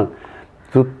බොහොම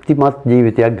තෘප්තිමත්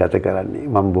ජීවිතයක් ගත කරන්නේ.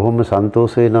 මම බොහොම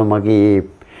සන්තෝෂ වෙනවා මගේ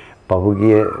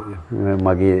පහුගිය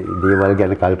මගේ දේවල්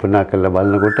ගැන කල්පනා කරලා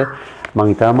බලනකොට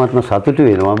මම ඉතාමත්ම සතුටු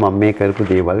වෙනවා මම මේ කරපු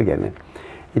දේවල් ගැන.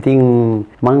 ඉතින්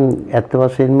මම ඇත්ත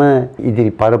වශයෙන්ම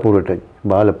ඉදිරි පරපුරට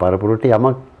බාල පරපුරට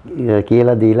යමක්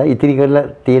කියලා දීලා ඉතිරි කරලා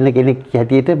තියෙන කෙනෙක්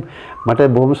හැටියට මට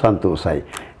බොහොම සන්තෝෂයි.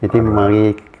 ඉතින්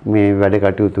මගේ මේ වැඩ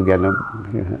කටයුතු ගැන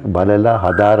බලලා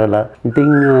හදාරලා ඉතින්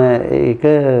ඒක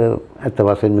ඇත්ත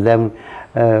වශයෙන්ම දැන්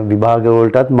විභාග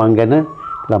වලටත් මං ගැන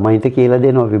ළමයින්ට කියලා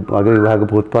දෙනවා. වගේ විභාග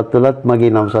පොත්පත්වලත්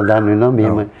මගේ නම සඳහන් වෙනවා.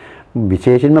 මෙහෙම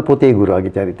විශේෂයෙන්ම පොතේ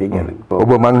ගුරුගේ චරිතය ගැන.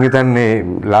 ඔබ මං හිතන්නේ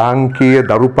ලාංකීය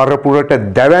දරු පරපුරට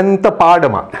දැවැන්ත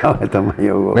පාඩමක්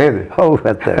තමයි ඔව්. නේද? ඔව්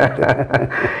ඇත්තට.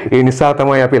 ඒ නිසා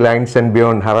තමයි අපි Lines and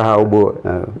Beyond හරහා ඔබ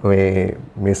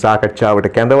මේ සාකච්ඡාවට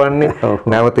කැඳවන්නේ.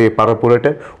 නැවත ඒ පරපුරට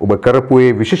ඔබ කරපු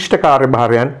ඒ විශිෂ්ට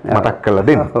කාර්යභාරයන් මතක් කරලා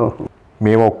දෙන්න.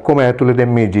 මේවා ඔක්කොම ඇතුළේ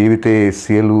දැන් මේ ජීවිතයේ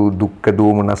සියලු දුක්ඛ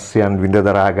දෝමනස්යන්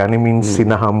විඳදරා ගනිමින්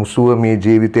සිනහ මුසුව මේ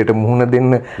ජීවිතයට මුහුණ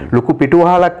දෙන්න ලොකු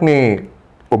පිටුවහලක් නේ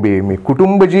ඔබේ මේ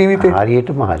කුටුම්බ ජීවිතේ.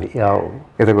 හරියටම හරි. ඔව්.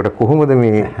 එතකොට කොහොමද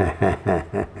මේ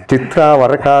චිත්‍රා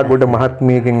වරකාගොඩ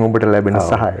මහත්මියගෙන් ඔබට ලැබෙන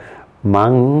සහාය?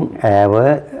 මං ඈව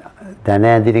දැන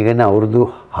ඇදිරිගෙන අවුරුදු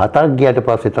 7ක් ගියට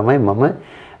පස්සේ තමයි මම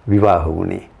විවාහ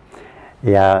වුණේ.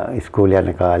 එයා ඉස්කෝලේ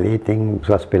යන කාලේ ඉතින්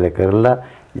උසස් පෙළ කරලා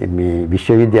මේ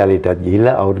විශ්වවිද්‍යාලයටත්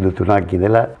ගිහිල්ලා අවුරුදු 3ක්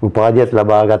ඉඳලා උපාධියත්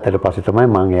ලබා ගත්තට පස්සේ තමයි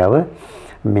මම එයාව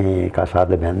මේ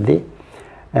කසාද බැන්දේ.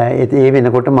 ඒ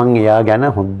වෙනකොට මම එයා ගැන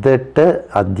හොඳට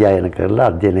අධ්‍යයනය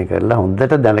කරලා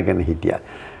හොඳට දැනගෙන හිටියා.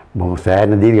 බොහොම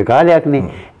සෑහෙන දීර්ඝ කාලයක් නේ.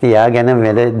 ඉතින් එයා ගැන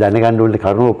වැඩ දැනගන්න ඕන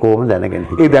කරුණු ඔක්කොම දැනගෙන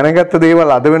හිටියා. ඒ දැනගත්ත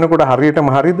දේවල් අද වෙනකොට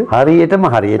හරියටම හරිද? හරියටම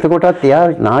හරි. එතකොටත් එයා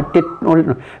නාට්‍ය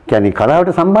කියන්නේ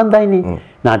කලාවට සම්බන්ධයිනේ.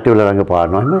 නාට්‍ය වල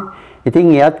රංගපානවා එහෙම.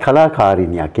 ඉතින් එයාත්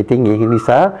කලාකාරිනියක්. ඉතින් ඒක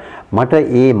නිසා මට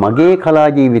මගේ කලා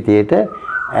ජීවිතේට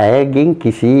ඇයගෙන්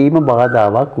කිසිම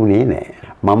බාධාවක් වුණේ නැහැ.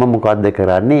 මම මොකද්ද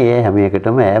කරන්නේ? ඒ හැම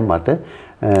එකටම ඇය මට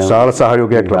සාල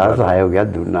සහයෝගයක්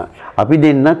දුන්නා. අපි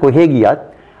දෙන්න කොහෙ ගියත්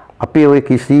අපේ ඔය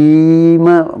කිසිම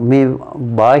මේ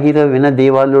බාහිර වෙන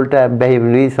දේවල් වලට බැහැ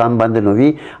වෙන්නේ සම්බන්ධ නොවි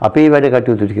අපේ වැඩ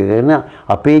කටයුතු ටික කරන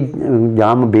අපේ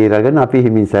යාම බේරගෙන අපි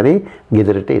හිමින්සරේ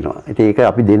ගෙදරට එනවා. ඉතින් ඒක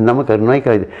අපි දෙන්නම කරනවා. ඒක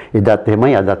එදත්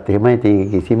එහෙමයි අදත් එහෙමයි. ඉතින්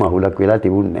කිසිම අහුලක් වෙලා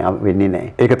තිබුණේ වෙන්නේ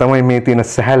නැහැ. ඒක තමයි මේ තියෙන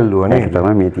සැහැල්ලුව නේ. ඒක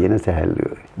තමයි මේ තියෙන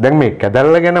සැහැල්ලුව. දැන් මේ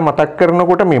කැදල්ල ගැන මතක්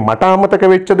කරනකොට මේ මට අමතක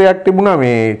වෙච්ච දෙයක් තිබුණා.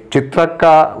 මේ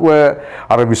චිත්‍රක්කාව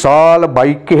අර විශාල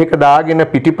බයික් එකක දාගෙන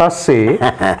පිටිපස්සේ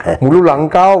මුළු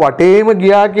ලංකාව වටේම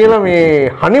ගියා කියලා මේ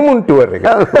හනිමුන් ටුවර් එක.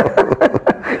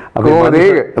 අපි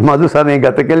මදු සමය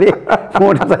ගත කළේ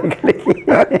මෝටර් සයිකලේ.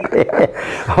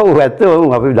 ඔව්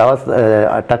ඇත්තම අපි දවස්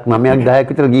 8ක් 9ක් 10ක්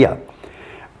විතර ගියා.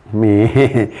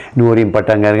 මේ නුවරින්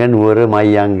පටන් අරගෙන නුවර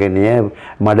මයංගනය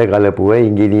මඩකලපුව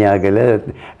ඉංගිනියාගල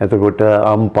එතකොට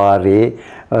අම්පාරේ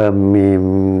මේ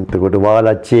එතකොට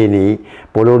වාලච්චේනී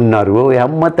පොළොන්නරුව ඔය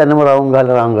හැම තැනම රවුම්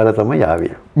ගාලා තමයි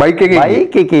ආවේ. බයික්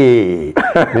එකේ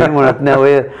මේ මොනත් නෑ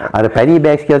ඔය අර පැණි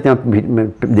බෑග්ස් කියලා තියෙන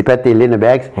දෙපැත්තේ එල්ලෙන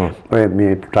බෑග්ස් ඔය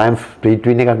මේ ට්‍රයම්ෆ්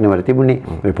ට්‍රීට් එකක් නෙවෙයි තිබුණේ.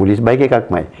 ඔය පොලිස් බයික්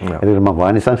එකක්මයි. ඒක මම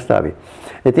වාහන සංස්ථාවේ.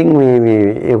 ඉතින් මේ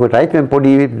ඒක ටයිප් එකෙන්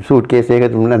පොඩි සූට් කේස්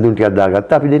එකකට මුණදුන් ටිකක්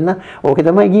දාගත්තා. අපි දෙන්න ඕකේ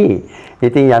තමයි ගියේ.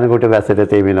 ඉතින් යනකොට වැස්සට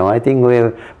තේමෙනවා. ඉතින් ඔය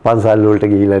පන්සල් වලට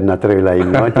ගිහිල්ලා නතර වෙලා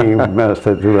ඉන්නවා. ඉතින්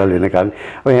සතුරල් වෙනකන්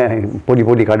ඔය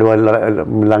පොඩි කඩවල්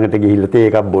ළඟට ගිහිල්ලා තේ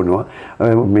එකක් බොනවා.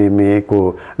 මේකෝ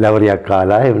ලවරියක්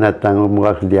කාලා එහෙම නැත්නම්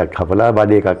මොකක් දෙයක් හපලා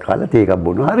බඩ එකක් කාලා තේ එකක්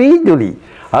බොනවා. හරි ජොලි.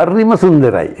 හරිම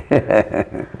සුන්දරයි.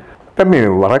 මේ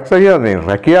වරක්සයියා මේ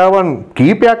රැකියාවන්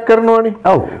කීපයක් කරනවනේ.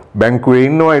 ඔව්. බැංකුවේ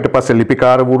ඉන්නවා ඊට පස්සේ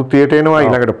ලිපිකාර වෘත්තියට එනවා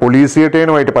ඊළඟට පොලිසියට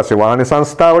එනවා ඊට පස්සේ වාහන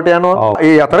සංස්ථාවට යනවා.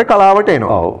 ඒ අතර කලාවට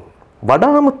එනවා. ඔව්.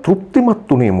 වඩාම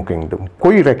තෘප්තිමත් උනේ මොකෙන්ද?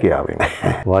 කොයි රැකියාවෙන්?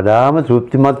 වඩාම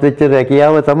තෘප්තිමත් වෙච්ච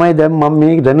රැකියාව තමයි දැන් මම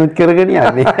මේ දැනුත් කරගෙන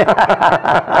යන්නේ.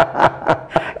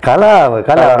 කලාව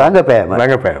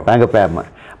රංගපෑම.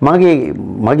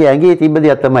 මගේ ඇඟේ තිබ්බ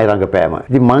දෙයක් තමයි රංගපෑම.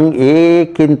 ඉතින් මං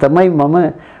ඒකෙන් තමයි මම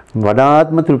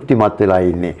වඩාත්ම තෘප්තිමත් වෙලා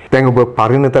ඉන්නේ. දැන් ඔබ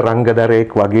පරිණත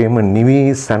රංගදරයෙක් වගේම නිවි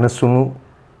සැනසුණු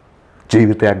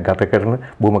ජීවිතයක් ගත කරන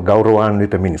බොහොම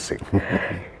ගෞරවාන්විත මිනිසෙක්.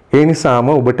 ඒ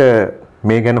නිසාම ඔබට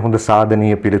මේ ගැන හොඳ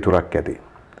සාධනීය පිළිතුරක් ඇති.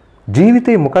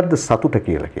 ජීවිතේ මොකද්ද සතුට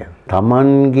කියලා කියන්නේ?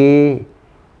 Tamanගේ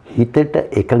හිතට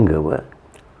එකඟව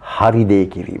හරි දේ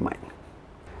කිරීමයි.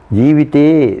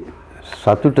 ජීවිතේ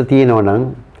සතුට තියෙනවා නම්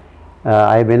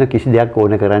ආය වෙන කිසි දෙයක්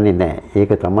ඕන කරන්නේ නැහැ.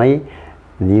 ඒක තමයි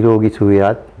නිරෝගී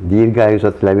සුවයත්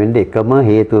දීර්ඝායුෂත් ලැබෙන්න එකම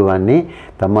හේතුව වන්නේ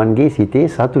Tamanගේ සිතේ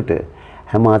සතුට.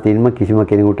 හැම අතින්ම කිසිම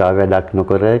කෙනෙකුට අවැඩක්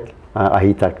නොකර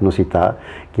අහිතක් නොසිතා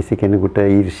කිසි කෙනෙකුට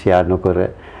ඊර්ෂ්‍යා නොකර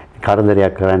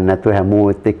කරදරයක් කරන්නේ නැතුව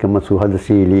හැමෝත් එක්කම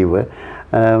සුහදශීලීව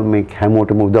මේ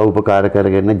හැමෝටම උදව් උපකාර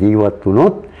කරගෙන ජීවත්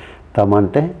වුණොත්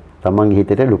තමන්ගේ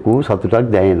හිතට ලොකු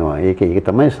සතුටක් දැනෙනවා. ඒක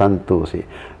තමයි සන්තෝෂය.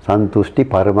 සන්තුෂ්ටි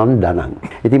පරමං ධනං.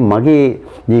 ඉතින් මගේ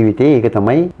ජීවිතේ ඒක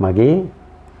තමයි මගේ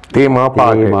තේමා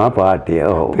පාඨය.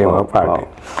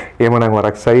 එහෙමනම්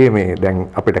වරක්සයි මේ දැන්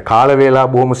අපිට කාල වේලා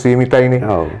බොහොම සීමිතයිනේ.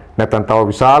 නැත්නම් තව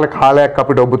විශාල කාලයක්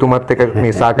අපිට ඔබතුමත් එක්ක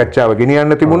මේ සාකච්ඡාව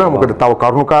ගෙනියන්න තිබුණා. මොකද තව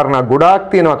කරුණු කාරණා ගොඩාක්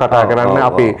තියෙනවා කතා කරන්න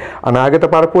අපේ අනාගත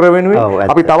පරපුර වෙනුවෙන්.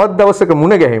 අපි තවත් දවසක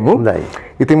මුණ ගැහෙමු.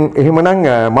 ඉතින් එහෙමනම්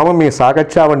මම මේ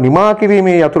සාකච්ඡාව නිමා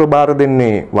කිරීමේ යතුරු බාර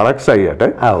දෙන්නේ වරක්සයියට.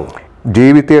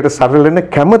 ජීවිතයට සරලන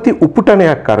කැමැති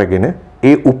උපුටනයක් අරගෙන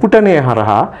ඒ උපුටනය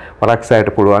හරහා වරක්සයට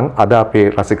පුළුවන් අද අපේ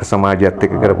රසික සමාජයත්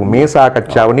එක්ක කරපු මේ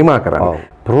සාකච්ඡාව නිමා කරන්න.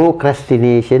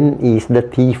 Procrastination is the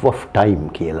thief of time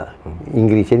කියලා.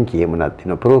 ඉංග්‍රීසියෙන් කියමුණත්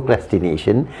තියෙනවා.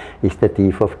 Procrastination is the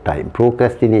thief of time.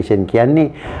 Procrastination කියන්නේ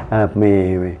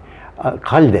මේ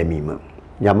කල් දැමීම.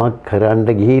 යමක් කරන්න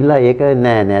ගිහිල්ලා ඒක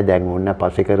නෑ දැන් ඕන්න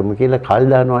පස්සේ කරමු කියලා කල්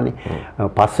දානවනේ.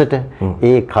 පස්සට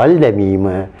ඒ කල් දැමීම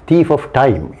thief of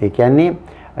time. ඒ කියන්නේ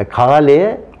කාලය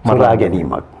සොරා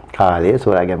ගැනීමක්.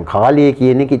 කාලය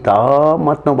කියන එක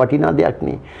ඉතාමත්ම වටිනා දෙයක්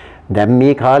නේ. දැන්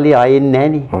මේ කාලේ ආයෙත්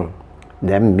නැහනේ.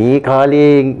 දැන් මේ කාලේ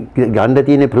ගන්න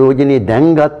තියෙන ප්‍රයෝජනේ දැන්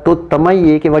ගත්තොත් තමයි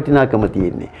ඒකේ වටිනාකම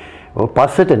තියෙන්නේ. ඔය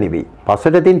පස්සට නෙවෙයි.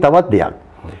 පස්සට තියෙන තවත් දෙයක්.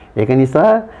 ඒක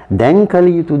නිසා දැන් කල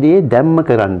යුතු දේ දැම්ම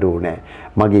කරන්න ඕනේ.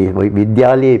 මගේ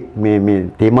විද්‍යාලයේ මේ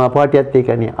තේමා පාඨයත්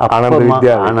ඒකනේ.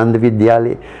 ආනන්ද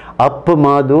විද්‍යාලයේ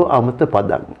අප්පමාදෝ අමත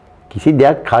පදං. කිසි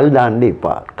දෙයක් කල් දාන්න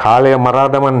එපා. කාලය මරා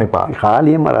දමන්න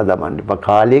එපා.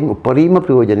 කාලයෙන් උපරිම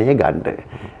ප්‍රයෝජනය ගන්න.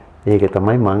 ඒක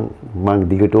තමයි මං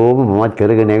දිගටම මමත්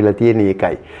කරගෙන ඇවිල්ලා තියෙන්නේ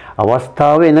ඒකයි.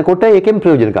 අවස්ථාව එනකොට ඒකෙන්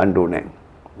ප්‍රයෝජන ගන්න ඕනේ.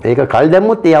 ඒක කල්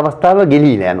දැම්මොත් ඒ අවස්ථාව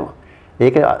ගෙලිලා යනවා.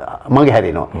 ඒක මගේ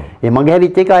හැරෙනවා. ඒ මගේ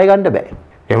හැරිච්ච එක ආය ගන්න බෑ.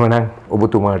 එහෙමනම්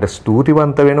ඔබතුමාට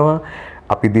ස්තුතිවන්ත වෙනවා.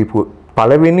 අපි දීපු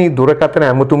පළවෙනි දුරකථන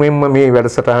ඇමතුමෙන්ම මේ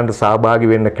වැඩසටහනට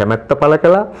සහභාගී වෙන්න කැමැත්ත පළ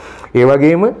කළා. ඒ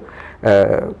වගේම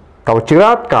තව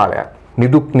චිරාත් කාලයක්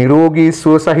නිදුක් නිරෝගී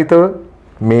සුව සහිතව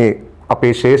මේ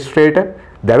අපේ ශාස්ත්‍රයට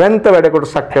දැවැන්ත වැඩ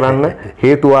කොටසක් කරන්න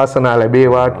හේතු වාසනා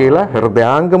ලැබේවා කියලා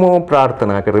හෘදයාංගමව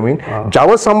ප්‍රාර්ථනා කරමින්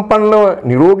ජව සම්පන්නව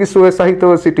නිරෝගී සුවය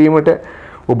සහිතව සිටීමට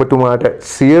ඔබතුමාට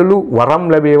සියලු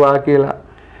වරම් ලැබේවා කියලා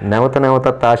නැවත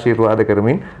නැවතත් ආශිර්වාද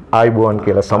කරමින් ආයුබෝවන්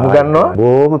කියලා සමුගන්නවා.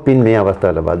 බොහොම පින් මේ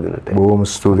අවස්ථාවට ලබා දුන්නට. බොහොම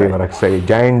ස්තුතියි වරක්සයි.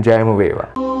 ජයම වේවා.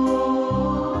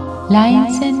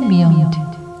 Lions and Beyond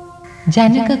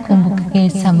ජනක කුඹුකගේ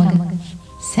සමග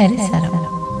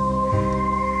සැරිසරමු.